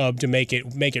Nick Chubb to make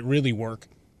it really work.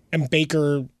 And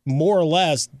Baker, more or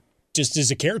less, just is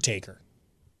a caretaker.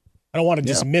 I don't want to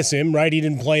dismiss him, right? He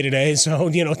didn't play today, so,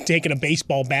 taking a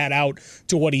baseball bat out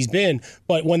to what he's been.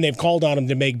 But when they've called on him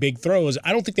to make big throws,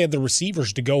 I don't think they have the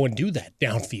receivers to go and do that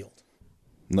downfield.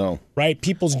 No. Right?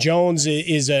 Peoples-Jones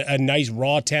is a nice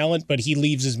raw talent, but he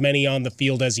leaves as many on the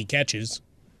field as he catches,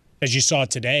 as you saw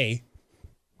today.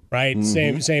 Right?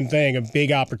 Same thing, of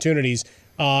big opportunities.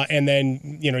 And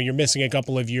then, you're missing a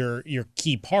couple of your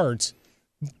key parts.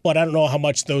 But I don't know how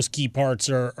much those key parts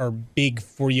are big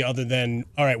for you other than,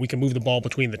 all right, we can move the ball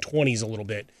between the 20s a little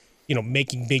bit.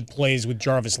 Making big plays with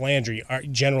Jarvis Landry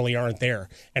generally aren't there.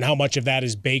 And how much of that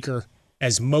is Baker,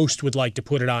 as most would like to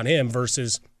put it on him,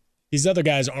 versus these other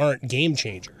guys aren't game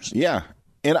changers. Yeah.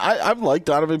 And I've liked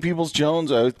Donovan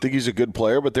Peoples-Jones. I think he's a good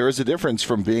player, but there is a difference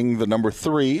from being the number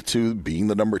 3 to being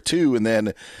the number 2. And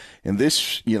then in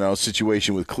this,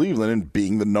 situation with Cleveland and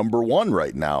being the number 1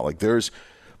 right now, like there's,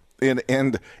 And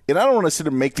I don't want to sit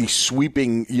and make these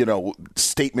sweeping,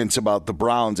 statements about the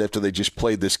Browns after they just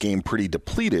played this game pretty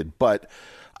depleted. But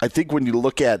I think when you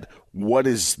look at what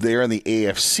is there in the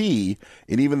AFC,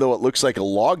 and even though it looks like a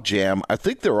logjam, I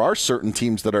think there are certain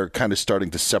teams that are kind of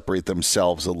starting to separate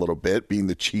themselves a little bit, being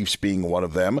the Chiefs being one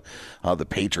of them, the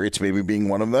Patriots maybe being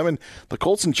one of them, and the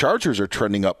Colts and Chargers are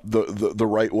trending up the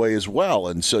right way as well.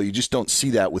 And so you just don't see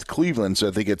that with Cleveland. So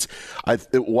I think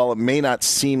while it may not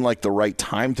seem like the right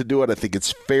time to do it, I think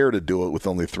it's fair to do it with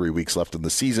only 3 weeks left in the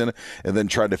season and then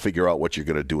try to figure out what you're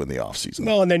going to do in the offseason.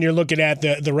 Well, and then you're looking at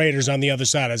the Raiders on the other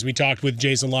side, as we talked with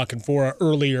Jason La Canfora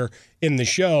earlier in the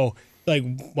show. Like,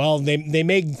 well, they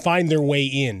may find their way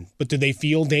in, but do they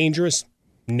feel dangerous?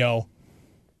 No.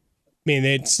 mean,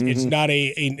 it's not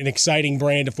an exciting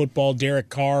brand of football. Derek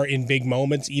Carr in big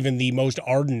moments, even the most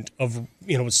ardent of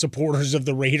supporters of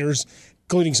the Raiders,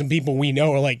 including some people we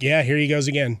know, are like, yeah, here he goes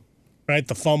again. Right,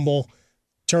 the fumble,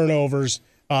 turnovers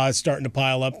starting to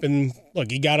pile up, and look,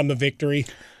 he got him the victory,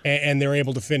 and they're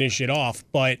able to finish it off.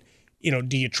 But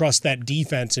do you trust that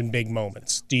defense in big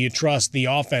moments? Do you trust the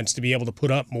offense to be able to put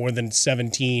up more than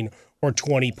 17 or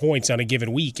 20 points on a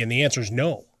given week? And the answer is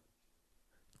no.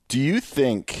 Do you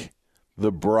think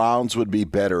the Browns would be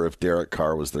better if Derek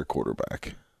Carr was their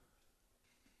quarterback?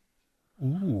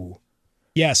 Ooh.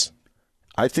 Yes.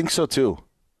 I think so too.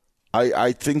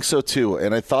 I think so too.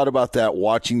 And I thought about that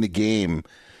watching the game.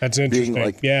 That's interesting. Being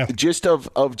like, yeah. Just of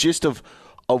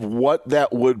what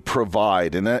that would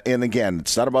provide. And again,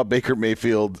 it's not about Baker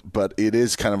Mayfield, but it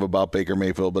is kind of about Baker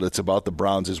Mayfield, but it's about the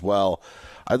Browns as well.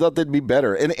 I thought they'd be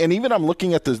better. And even I'm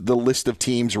looking at the list of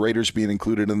teams, Raiders being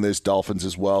included in this, Dolphins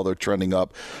as well. They're trending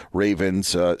up.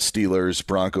 Ravens, Steelers,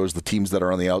 Broncos, the teams that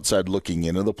are on the outside looking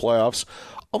into the playoffs.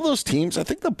 Of those teams, I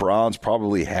think the Browns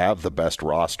probably have the best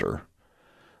roster.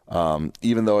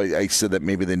 Even though I said that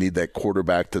maybe they need that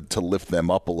quarterback to lift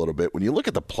them up a little bit. When you look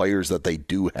at the players that they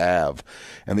do have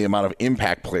and the amount of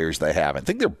impact players they have, I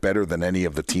think they're better than any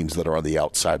of the teams that are on the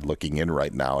outside looking in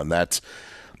right now. And that's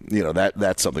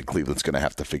something Cleveland's going to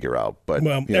have to figure out. But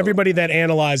everybody that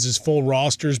analyzes full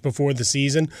rosters before the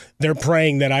season, they're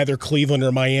praying that either Cleveland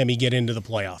or Miami get into the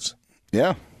playoffs.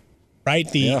 Yeah. Right?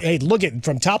 Hey, look at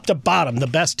from top to bottom, the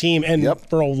best team. And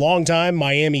for a long time,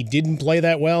 Miami didn't play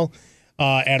that well.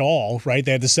 At all, right?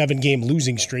 They had the 7-game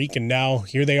losing streak, and now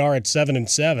here they are at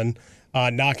 7-7,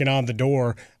 knocking on the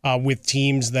door with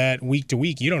teams that week to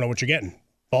week you don't know what you're getting.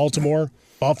 Baltimore,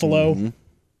 Buffalo,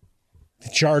 the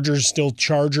Chargers still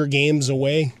Charger games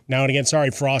away now and again.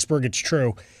 Sorry, Frostburg, it's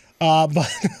true. But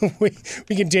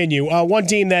we continue. One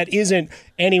team that isn't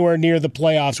anywhere near the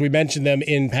playoffs, we mentioned them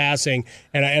in passing,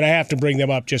 and I have to bring them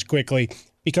up just quickly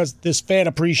because this Fan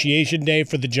Appreciation Day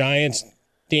for the Giants,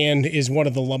 Dan, is one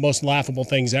of the most laughable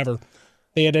things ever.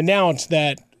 They had announced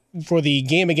that for the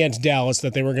game against Dallas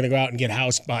that they were going to go out and get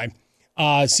housed by.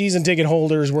 Season ticket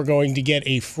holders were going to get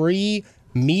a free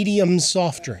medium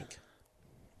soft drink.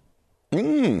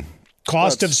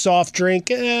 Cost of soft drink,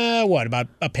 about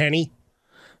a penny?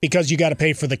 Because you got to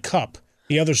pay for the cup.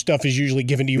 The other stuff is usually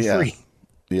given to you free.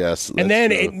 Yes. And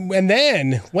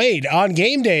then, wait, on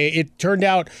game day, it turned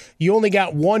out you only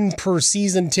got one per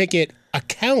season ticket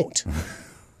account.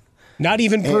 Not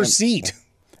even per seat.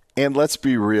 And let's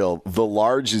be real, the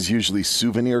large is usually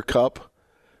souvenir cup,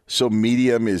 so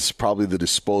medium is probably the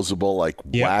disposable,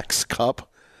 wax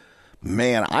cup.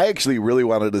 Man, I actually really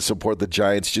wanted to support the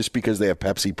Giants just because they have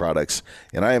Pepsi products,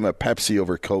 and I am a Pepsi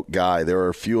over Coke guy. There are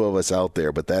a few of us out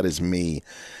there, but that is me.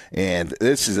 And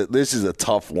this is a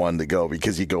tough one to go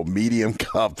because you go medium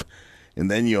cup, and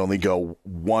then you only go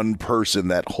one person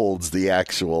that holds the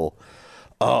actual.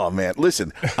 Oh, man.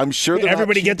 Listen, I'm sure they're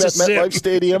everybody not gets at a MetLife sip.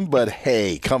 Stadium, but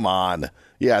hey, come on.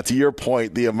 Yeah, to your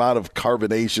point, the amount of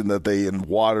carbonation and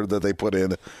water that they put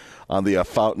in on the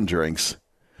fountain drinks.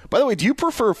 By the way, do you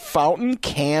prefer fountain,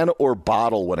 can, or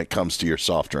bottle when it comes to your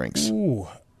soft drinks? Ooh.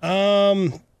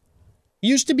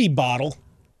 Used to be bottle.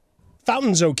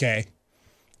 Fountain's okay.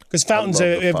 Because fountains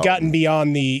have gotten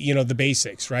beyond the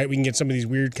basics, right? We can get some of these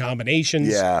weird combinations.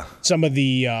 Yeah. Some of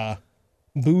the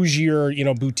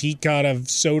bougier, boutique kind of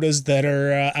sodas that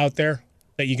are out there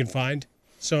that you can find.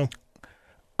 So,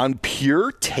 on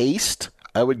pure taste,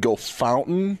 I would go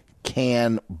fountain,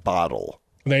 can, bottle.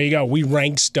 There you go. We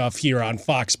rank stuff here on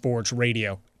Fox Sports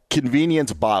Radio.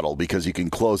 Convenience bottle because you can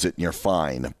close it and you're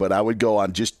fine. But I would go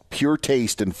on just pure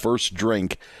taste and first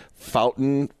drink,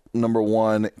 fountain number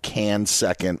 1, can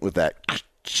second with that,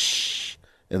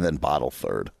 and then bottle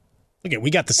third. Look at,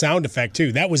 we got the sound effect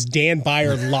too. That was Dan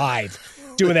Byer live.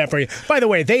 Doing that for you. By the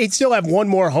way, they still have one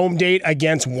more home date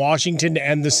against Washington to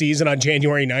end the season on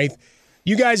January 9th.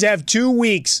 You guys have 2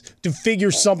 weeks to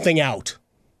figure something out.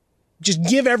 Just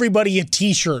give everybody a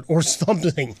T-shirt or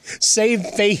something. Save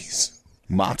face.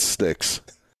 Mott sticks.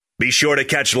 Be sure to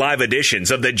catch live editions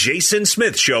of The Jason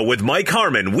Smith Show with Mike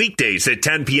Harmon weekdays at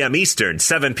 10 p.m. Eastern,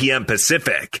 7 p.m.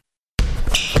 Pacific.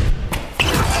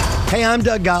 Hey, I'm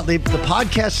Doug Gottlieb. The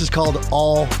podcast is called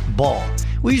All Ball.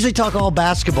 We usually talk all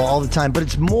basketball all the time, but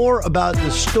it's more about the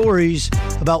stories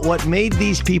about what made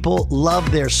these people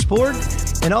love their sport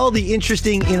and all the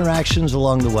interesting interactions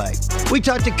along the way. We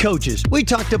talk to coaches. We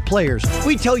talk to players.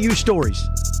 We tell you stories.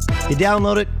 You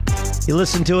download it. You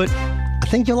listen to it. I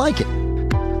think you'll like it.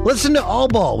 Listen to All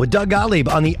Ball with Doug Gottlieb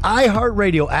on the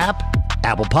iHeartRadio app,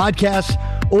 Apple Podcasts,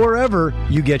 or wherever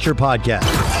you get your podcasts.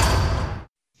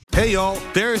 Hey, y'all,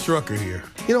 Darius Rucker here.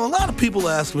 You know, a lot of people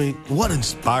ask me, what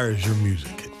inspires your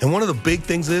music? And one of the big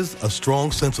things is a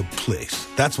strong sense of place.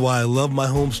 That's why I love my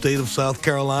home state of South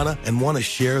Carolina and want to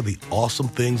share the awesome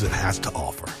things it has to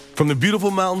offer. From the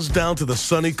beautiful mountains down to the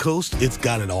sunny coast, it's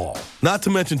got it all. Not to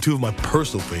mention two of my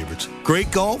personal favorites, great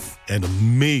golf and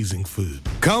amazing food.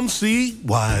 Come see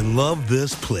why I love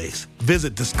this place.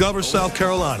 Visit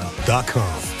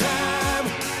discoversouthcarolina.com.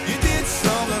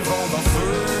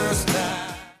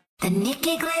 The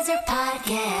Nikki Glaser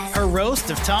Podcast. Her roast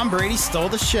of Tom Brady stole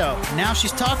the show. Now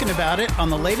she's talking about it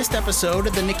on the latest episode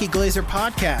of the Nikki Glaser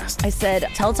Podcast. I said,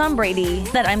 tell Tom Brady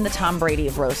that I'm the Tom Brady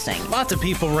of roasting. Lots of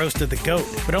people roasted the GOAT,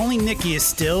 but only Nikki is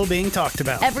still being talked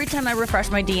about. Every time I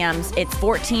refresh my DMs, it's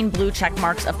 14 blue check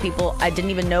marks of people I didn't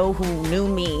even know who knew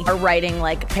me are writing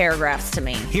like paragraphs to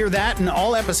me. Hear that in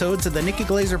all episodes of the Nikki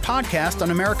Glaser Podcast on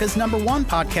America's #1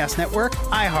 podcast network,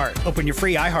 iHeart. Open your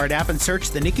free iHeart app and search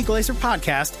the Nikki Glaser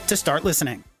Podcast to start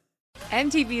listening.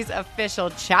 MTV's official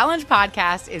Challenge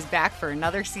podcast is back for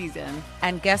another season.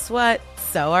 And guess what?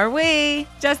 So are we.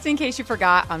 Just in case you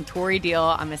forgot, I'm Tori Deal.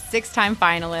 I'm a 6-time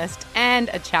finalist and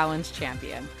a challenge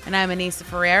champion. And I'm Anissa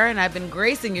Ferreira, and I've been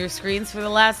gracing your screens for the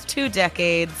last 2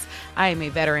 decades. I am a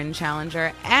veteran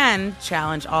challenger and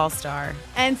challenge all-star.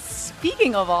 And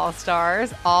speaking of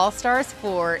all-stars, All-Stars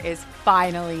 4 is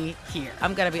finally here.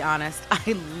 I'm going to be honest.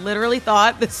 I literally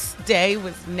thought this day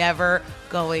was never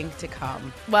going to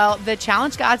come. Well, the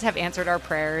challenge gods have answered our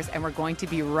prayers, and we're going to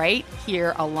be right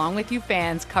here along with you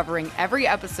fans covering every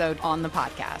episode on the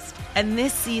podcast. And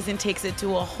this season takes it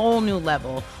to a whole new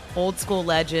level. Old school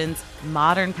legends,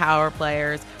 modern power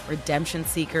players, redemption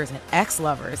seekers, and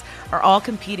ex-lovers are all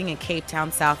competing in Cape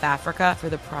Town, South Africa for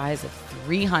the prize of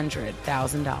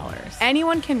 $300,000.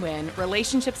 Anyone can win,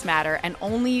 relationships matter, and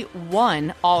only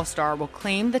one all-star will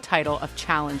claim the title of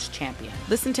challenge champion.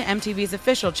 Listen to MTV's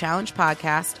official Challenge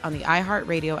podcast on the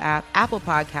iHeartRadio app, Apple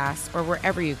Podcasts, or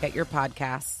wherever you get your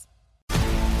podcasts.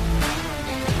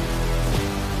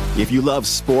 If you love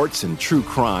sports and true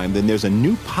crime, then there's a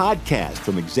new podcast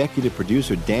from executive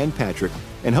producer Dan Patrick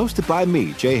and hosted by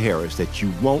me, Jay Harris, that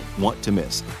you won't want to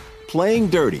miss. Playing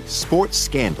Dirty: Sports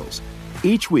Scandals.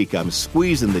 Each week, I'm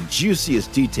squeezing the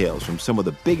juiciest details from some of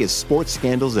the biggest sports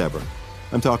scandals ever.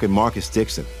 I'm talking Marcus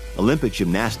Dixon, Olympic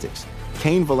gymnastics,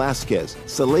 Cain Velasquez,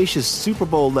 salacious Super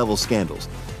Bowl-level scandals.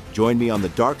 Join me on the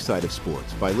dark side of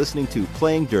sports by listening to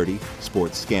Playing Dirty: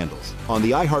 Sports Scandals on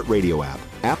the iHeartRadio app,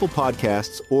 Apple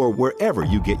Podcasts, or wherever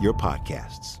you get your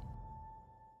podcasts.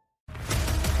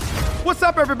 What's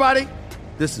up, everybody?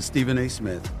 This is Stephen A.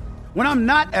 Smith. When I'm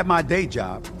not at my day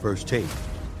job, First Take,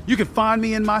 you can find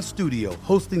me in my studio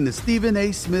hosting the Stephen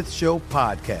A. Smith Show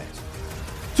podcast.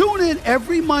 Tune in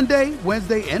every Monday,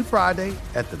 Wednesday, and Friday,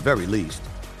 at the very least,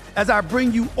 as I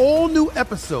bring you all new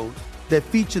episodes that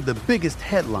feature the biggest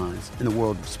headlines in the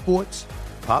world of sports,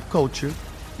 pop culture,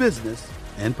 business,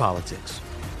 and politics.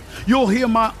 You'll hear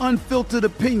my unfiltered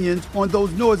opinions on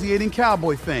those nauseating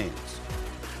Cowboy fans,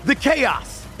 the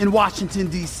chaos in Washington,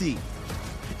 D.C.,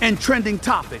 and trending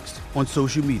topics on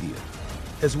social media,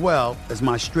 as well as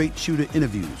my straight shooter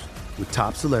interviews with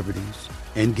top celebrities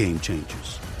and game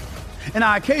changers. And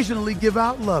I occasionally give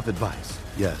out love advice.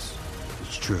 Yes,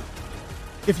 it's true.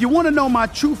 If you want to know my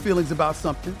true feelings about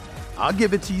something, I'll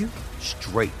give it to you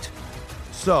straight.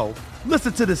 So,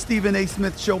 listen to the Stephen A.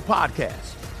 Smith Show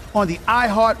podcast on the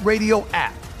iHeartRadio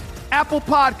app, Apple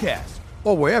Podcasts,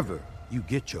 or wherever you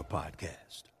get your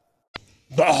podcast.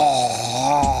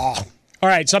 All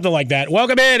right, something like that.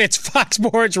 Welcome in. It's Fox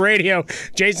Sports Radio.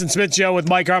 Jason Smith Show with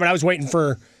Mike Harmon. I was waiting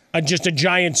for just a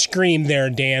giant scream there,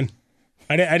 Dan.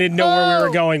 I didn't know where we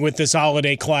were going with this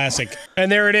holiday classic.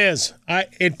 And there it is.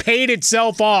 It paid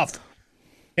itself off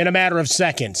in a matter of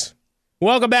seconds.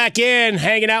 Welcome back in,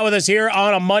 hanging out with us here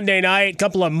on a Monday night. A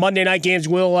couple of Monday night games.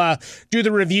 We'll do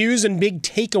the reviews and big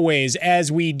takeaways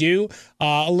as we do.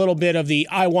 A little bit of the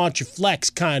I Want Your Flex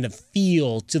kind of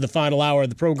feel to the final hour of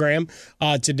the program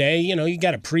today. You know, you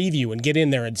got to preview and get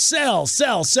in there and sell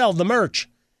the merch.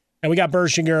 And we got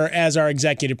Bershinger as our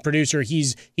executive producer.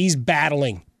 He's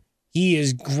battling. He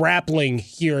is grappling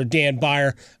here, Dan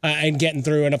Beyer, and getting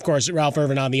through. And, of course, Ralph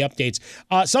Irvin on the updates.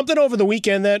 Something over the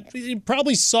weekend that you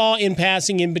probably saw in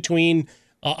passing in between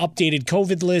updated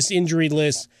COVID lists, injury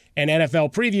lists, and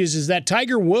NFL previews is that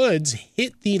Tiger Woods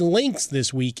hit the links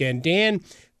this weekend. Dan,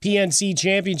 PNC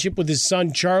Championship with his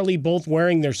son Charlie, both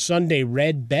wearing their Sunday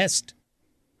red best,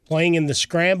 playing in the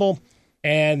scramble.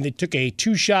 And they took a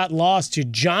 2-shot loss to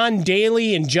John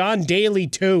Daly and John Daly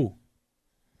 2.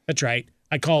 That's right.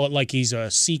 I call it like he's a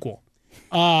sequel.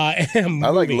 I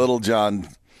like Little John.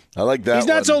 I like that. He's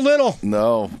not so little.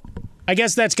 No. I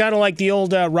guess that's kind of like the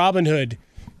old Robin Hood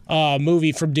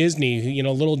movie from Disney.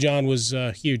 Little John was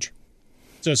huge.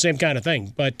 So same kind of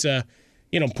thing. But,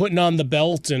 putting on the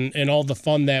belt and all the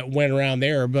fun that went around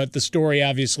there. But the story,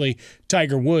 obviously,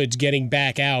 Tiger Woods getting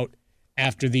back out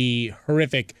after the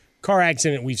horrific car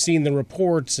accident. We've seen the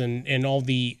reports and all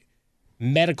the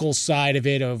medical side of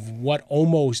it, of what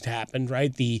almost happened,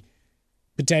 right? The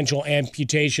potential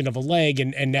amputation of a leg.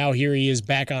 And now here he is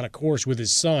back on a course with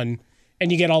his son.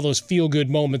 And you get all those feel-good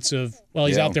moments of, well,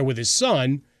 he's out there with his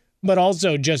son, but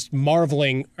also just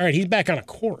marveling, all right, he's back on a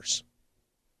course.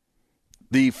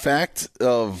 The fact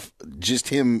of just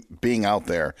him being out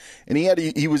there, and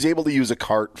he was able to use a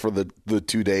cart for the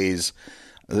 2 days,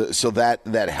 so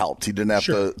that helped. He didn't have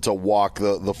to walk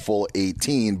the full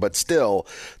 18, but still,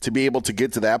 to be able to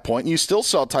get to that point, you still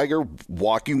saw Tiger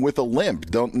walking with a limp.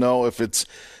 Don't know if it's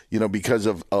because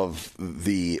of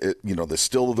the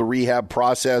the rehab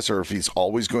process, or if he's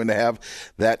always going to have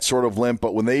that sort of limp.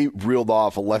 But when they reeled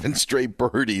off 11 straight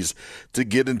birdies to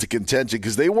get into contention,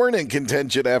 because they weren't in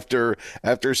contention after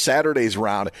Saturday's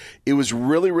round, it was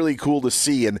really, really cool to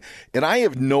see. And I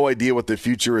have no idea what the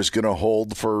future is going to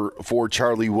hold for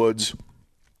Charlie Woods.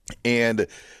 And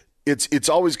it's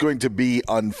always going to be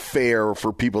unfair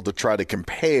for people to try to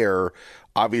compare,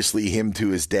 obviously, him to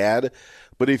his dad.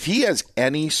 But if he has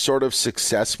any sort of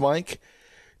success, Mike,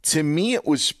 to me it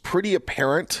was pretty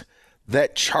apparent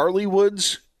that Charlie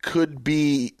Woods could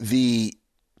be the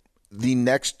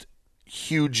next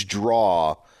huge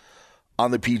draw on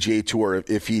the PGA Tour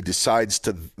if he decides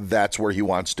that's where he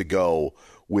wants to go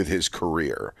with his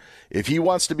career. If he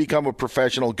wants to become a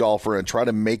professional golfer and try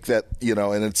to make that,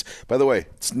 and it's, by the way,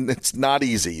 it's not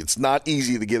easy. It's not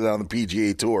easy to get it on the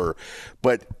PGA Tour,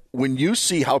 but when you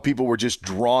see how people were just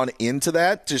drawn into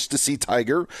that just to see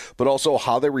Tiger, but also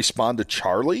how they respond to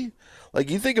Charlie, like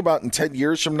you think about in 10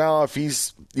 years from now, if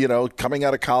he's, coming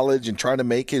out of college and trying to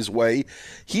make his way,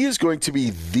 he is going to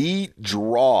be the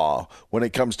draw when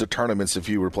it comes to tournaments if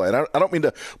he were playing. I don't mean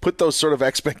to put those sort of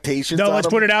expectations on let's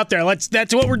him. Put it out there.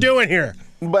 That's what we're doing here.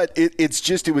 But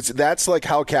that's like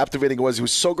how captivating it was. It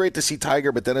was so great to see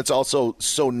Tiger, but then it's also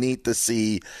so neat to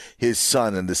see his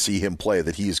son and to see him play,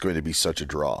 that he is going to be such a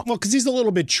draw. Well, because he's a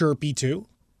little bit chirpy too,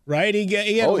 right? He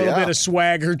had a little bit of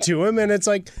swagger to him, and it's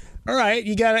like, all right,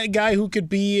 you got a guy who could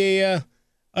be a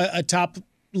top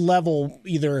level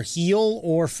either heel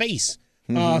or face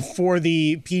for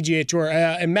the PGA Tour.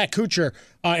 And Matt Kuchar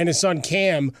and his son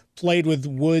Cam played with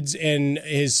Woods and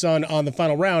his son on the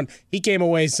final round. He came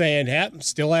away saying,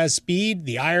 still has speed.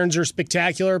 The irons are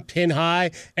spectacular, pin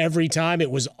high every time.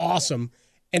 It was awesome.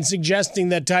 And suggesting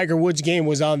that Tiger Woods' game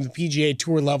was on the PGA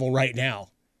Tour level right now.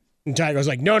 And Tiger's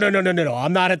like, no.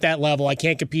 I'm not at that level. I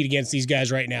can't compete against these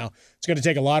guys right now. It's going to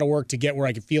take a lot of work to get where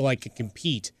I can feel I can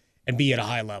compete and be at a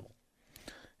high level.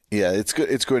 Yeah, it's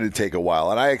going to take a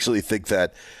while. And I actually think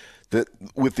that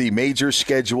with the major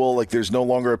schedule, like there's no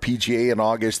longer a PGA in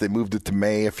August. They moved it to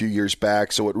May a few years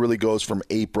back. So it really goes from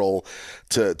April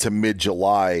to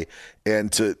mid-July.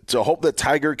 And to hope that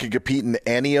Tiger can compete in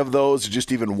any of those, or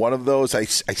just even one of those, I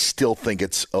still think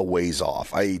it's a ways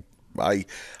off.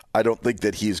 I don't think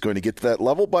that he's going to get to that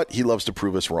level, but he loves to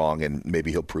prove us wrong, and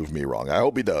maybe he'll prove me wrong. I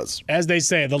hope he does. As they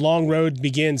say, the long road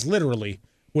begins literally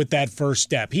with that first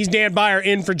step. He's Dan Beyer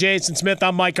in for Jason Smith.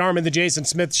 I'm Mike Harmon, The Jason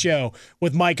Smith Show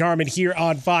with Mike Harmon here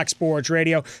on Fox Sports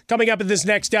Radio. Coming up in this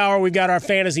next hour, we've got our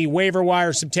fantasy waiver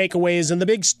wire, some takeaways, and the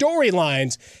big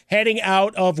storylines heading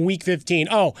out of Week 15.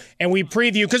 Oh, and we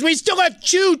preview, because we still have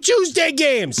two Tuesday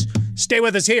games. Stay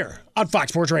with us here on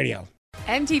Fox Sports Radio.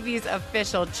 MTV's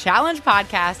official Challenge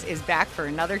podcast is back for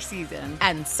another season.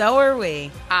 And so are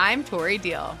we. I'm Tori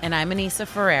Deal. And I'm Anissa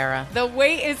Ferreira. The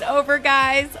wait is over,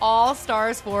 guys. All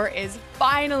Stars 4 is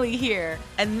finally here.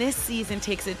 And this season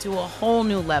takes it to a whole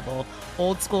new level.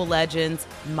 Old school legends,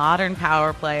 modern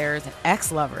power players, and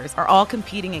ex-lovers are all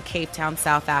competing in Cape Town,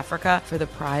 South Africa for the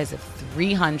prize of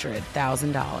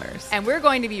 $300,000. And we're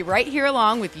going to be right here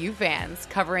along with you fans,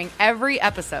 covering every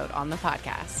episode on the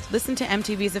podcast. Listen to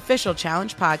MTV's official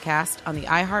Challenge podcast on the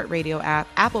iHeartRadio app,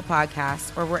 Apple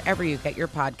Podcasts, or wherever you get your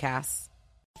podcasts.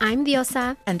 I'm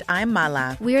Diosa. And I'm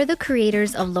Mala. We are the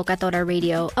creators of Locatora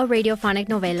Radio, a radiophonic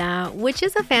novela, which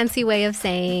is a fancy way of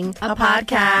saying a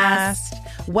podcast.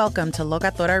 Welcome to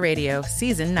Locatora Radio,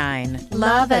 Season 9.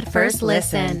 Love at first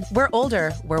listen. We're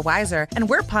older, we're wiser, and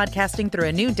we're podcasting through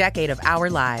a new decade of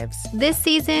our lives. This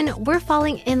season, we're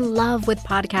falling in love with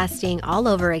podcasting all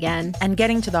over again. And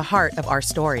getting to the heart of our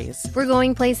stories. We're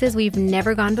going places we've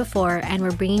never gone before, and we're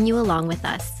bringing you along with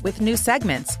us. With new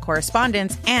segments,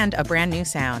 correspondence, and a brand new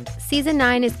sound. around. Season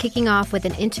 9 is kicking off with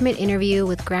an intimate interview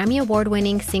with Grammy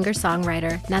Award-winning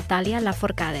singer-songwriter Natalia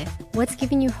Lafourcade. What's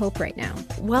giving you hope right now?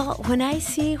 Well, when I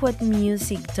see what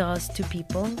music does to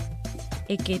people,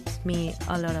 it gives me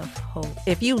a lot of hope.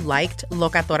 If you liked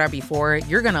Locatora before,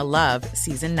 you're going to love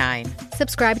Season 9.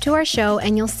 Subscribe to our show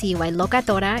and you'll see why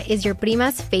Locatora is your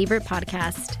prima's favorite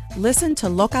podcast. Listen to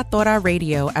Locatora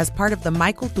Radio as part of the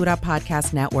My Cultura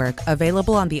Podcast Network,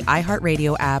 available on the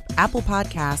iHeartRadio app, Apple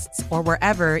Podcasts, or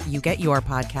wherever you get your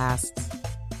podcasts.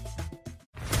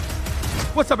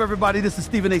 What's up, everybody? This is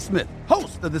Stephen A. Smith,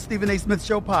 host of the Stephen A. Smith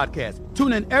Show podcast.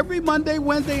 Tune in every Monday,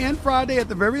 Wednesday, and Friday at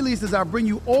the very least as I bring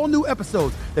you all new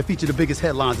episodes that feature the biggest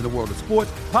headlines in the world of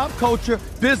sports, pop culture,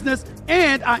 business,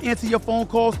 and I answer your phone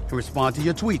calls and respond to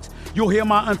your tweets. You'll hear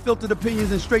my unfiltered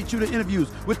opinions and straight-shooter interviews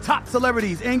with top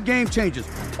celebrities and game changers.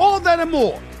 All that and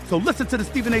more. So listen to the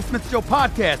Stephen A. Smith Show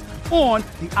podcast on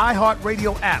the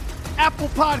iHeartRadio app, Apple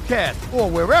Podcasts,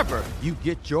 or wherever you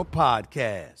get your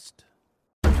podcast.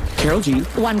 Karol G,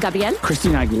 Juan Gabriel,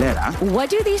 Christina Aguilera. What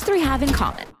do these three have in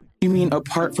common? You mean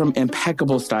apart from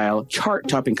impeccable style,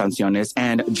 chart-topping canciones,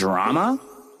 and drama?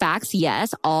 Facts,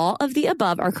 yes, all of the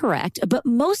above are correct, but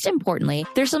most importantly,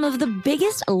 they're some of the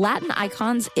biggest Latin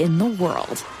icons in the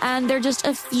world. And they're just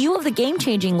a few of the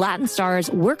game-changing Latin stars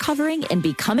we're covering in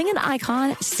Becoming an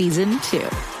Icon Season 2.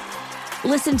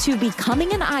 Listen to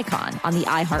Becoming an Icon on the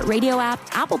iHeartRadio app,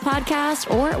 Apple Podcasts,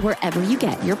 or wherever you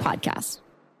get your podcasts.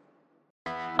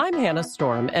 I'm Hannah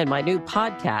Storm, and my new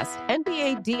podcast,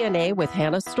 NBA DNA with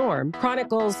Hannah Storm,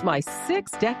 chronicles my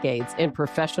 6 decades in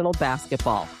professional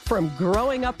basketball. From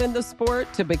growing up in the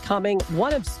sport to becoming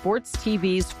one of sports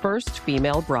TV's first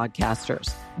female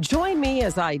broadcasters. Join me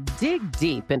as I dig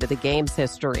deep into the game's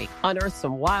history, unearth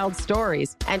some wild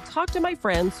stories, and talk to my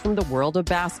friends from the world of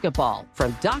basketball,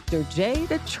 from Dr. J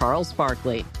to Charles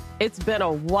Barkley. It's been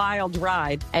a wild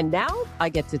ride, and now I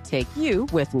get to take you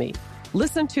with me.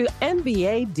 Listen to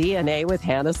NBA DNA with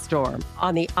Hannah Storm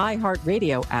on the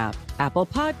iHeartRadio app, Apple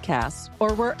Podcasts,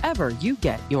 or wherever you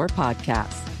get your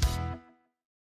podcasts.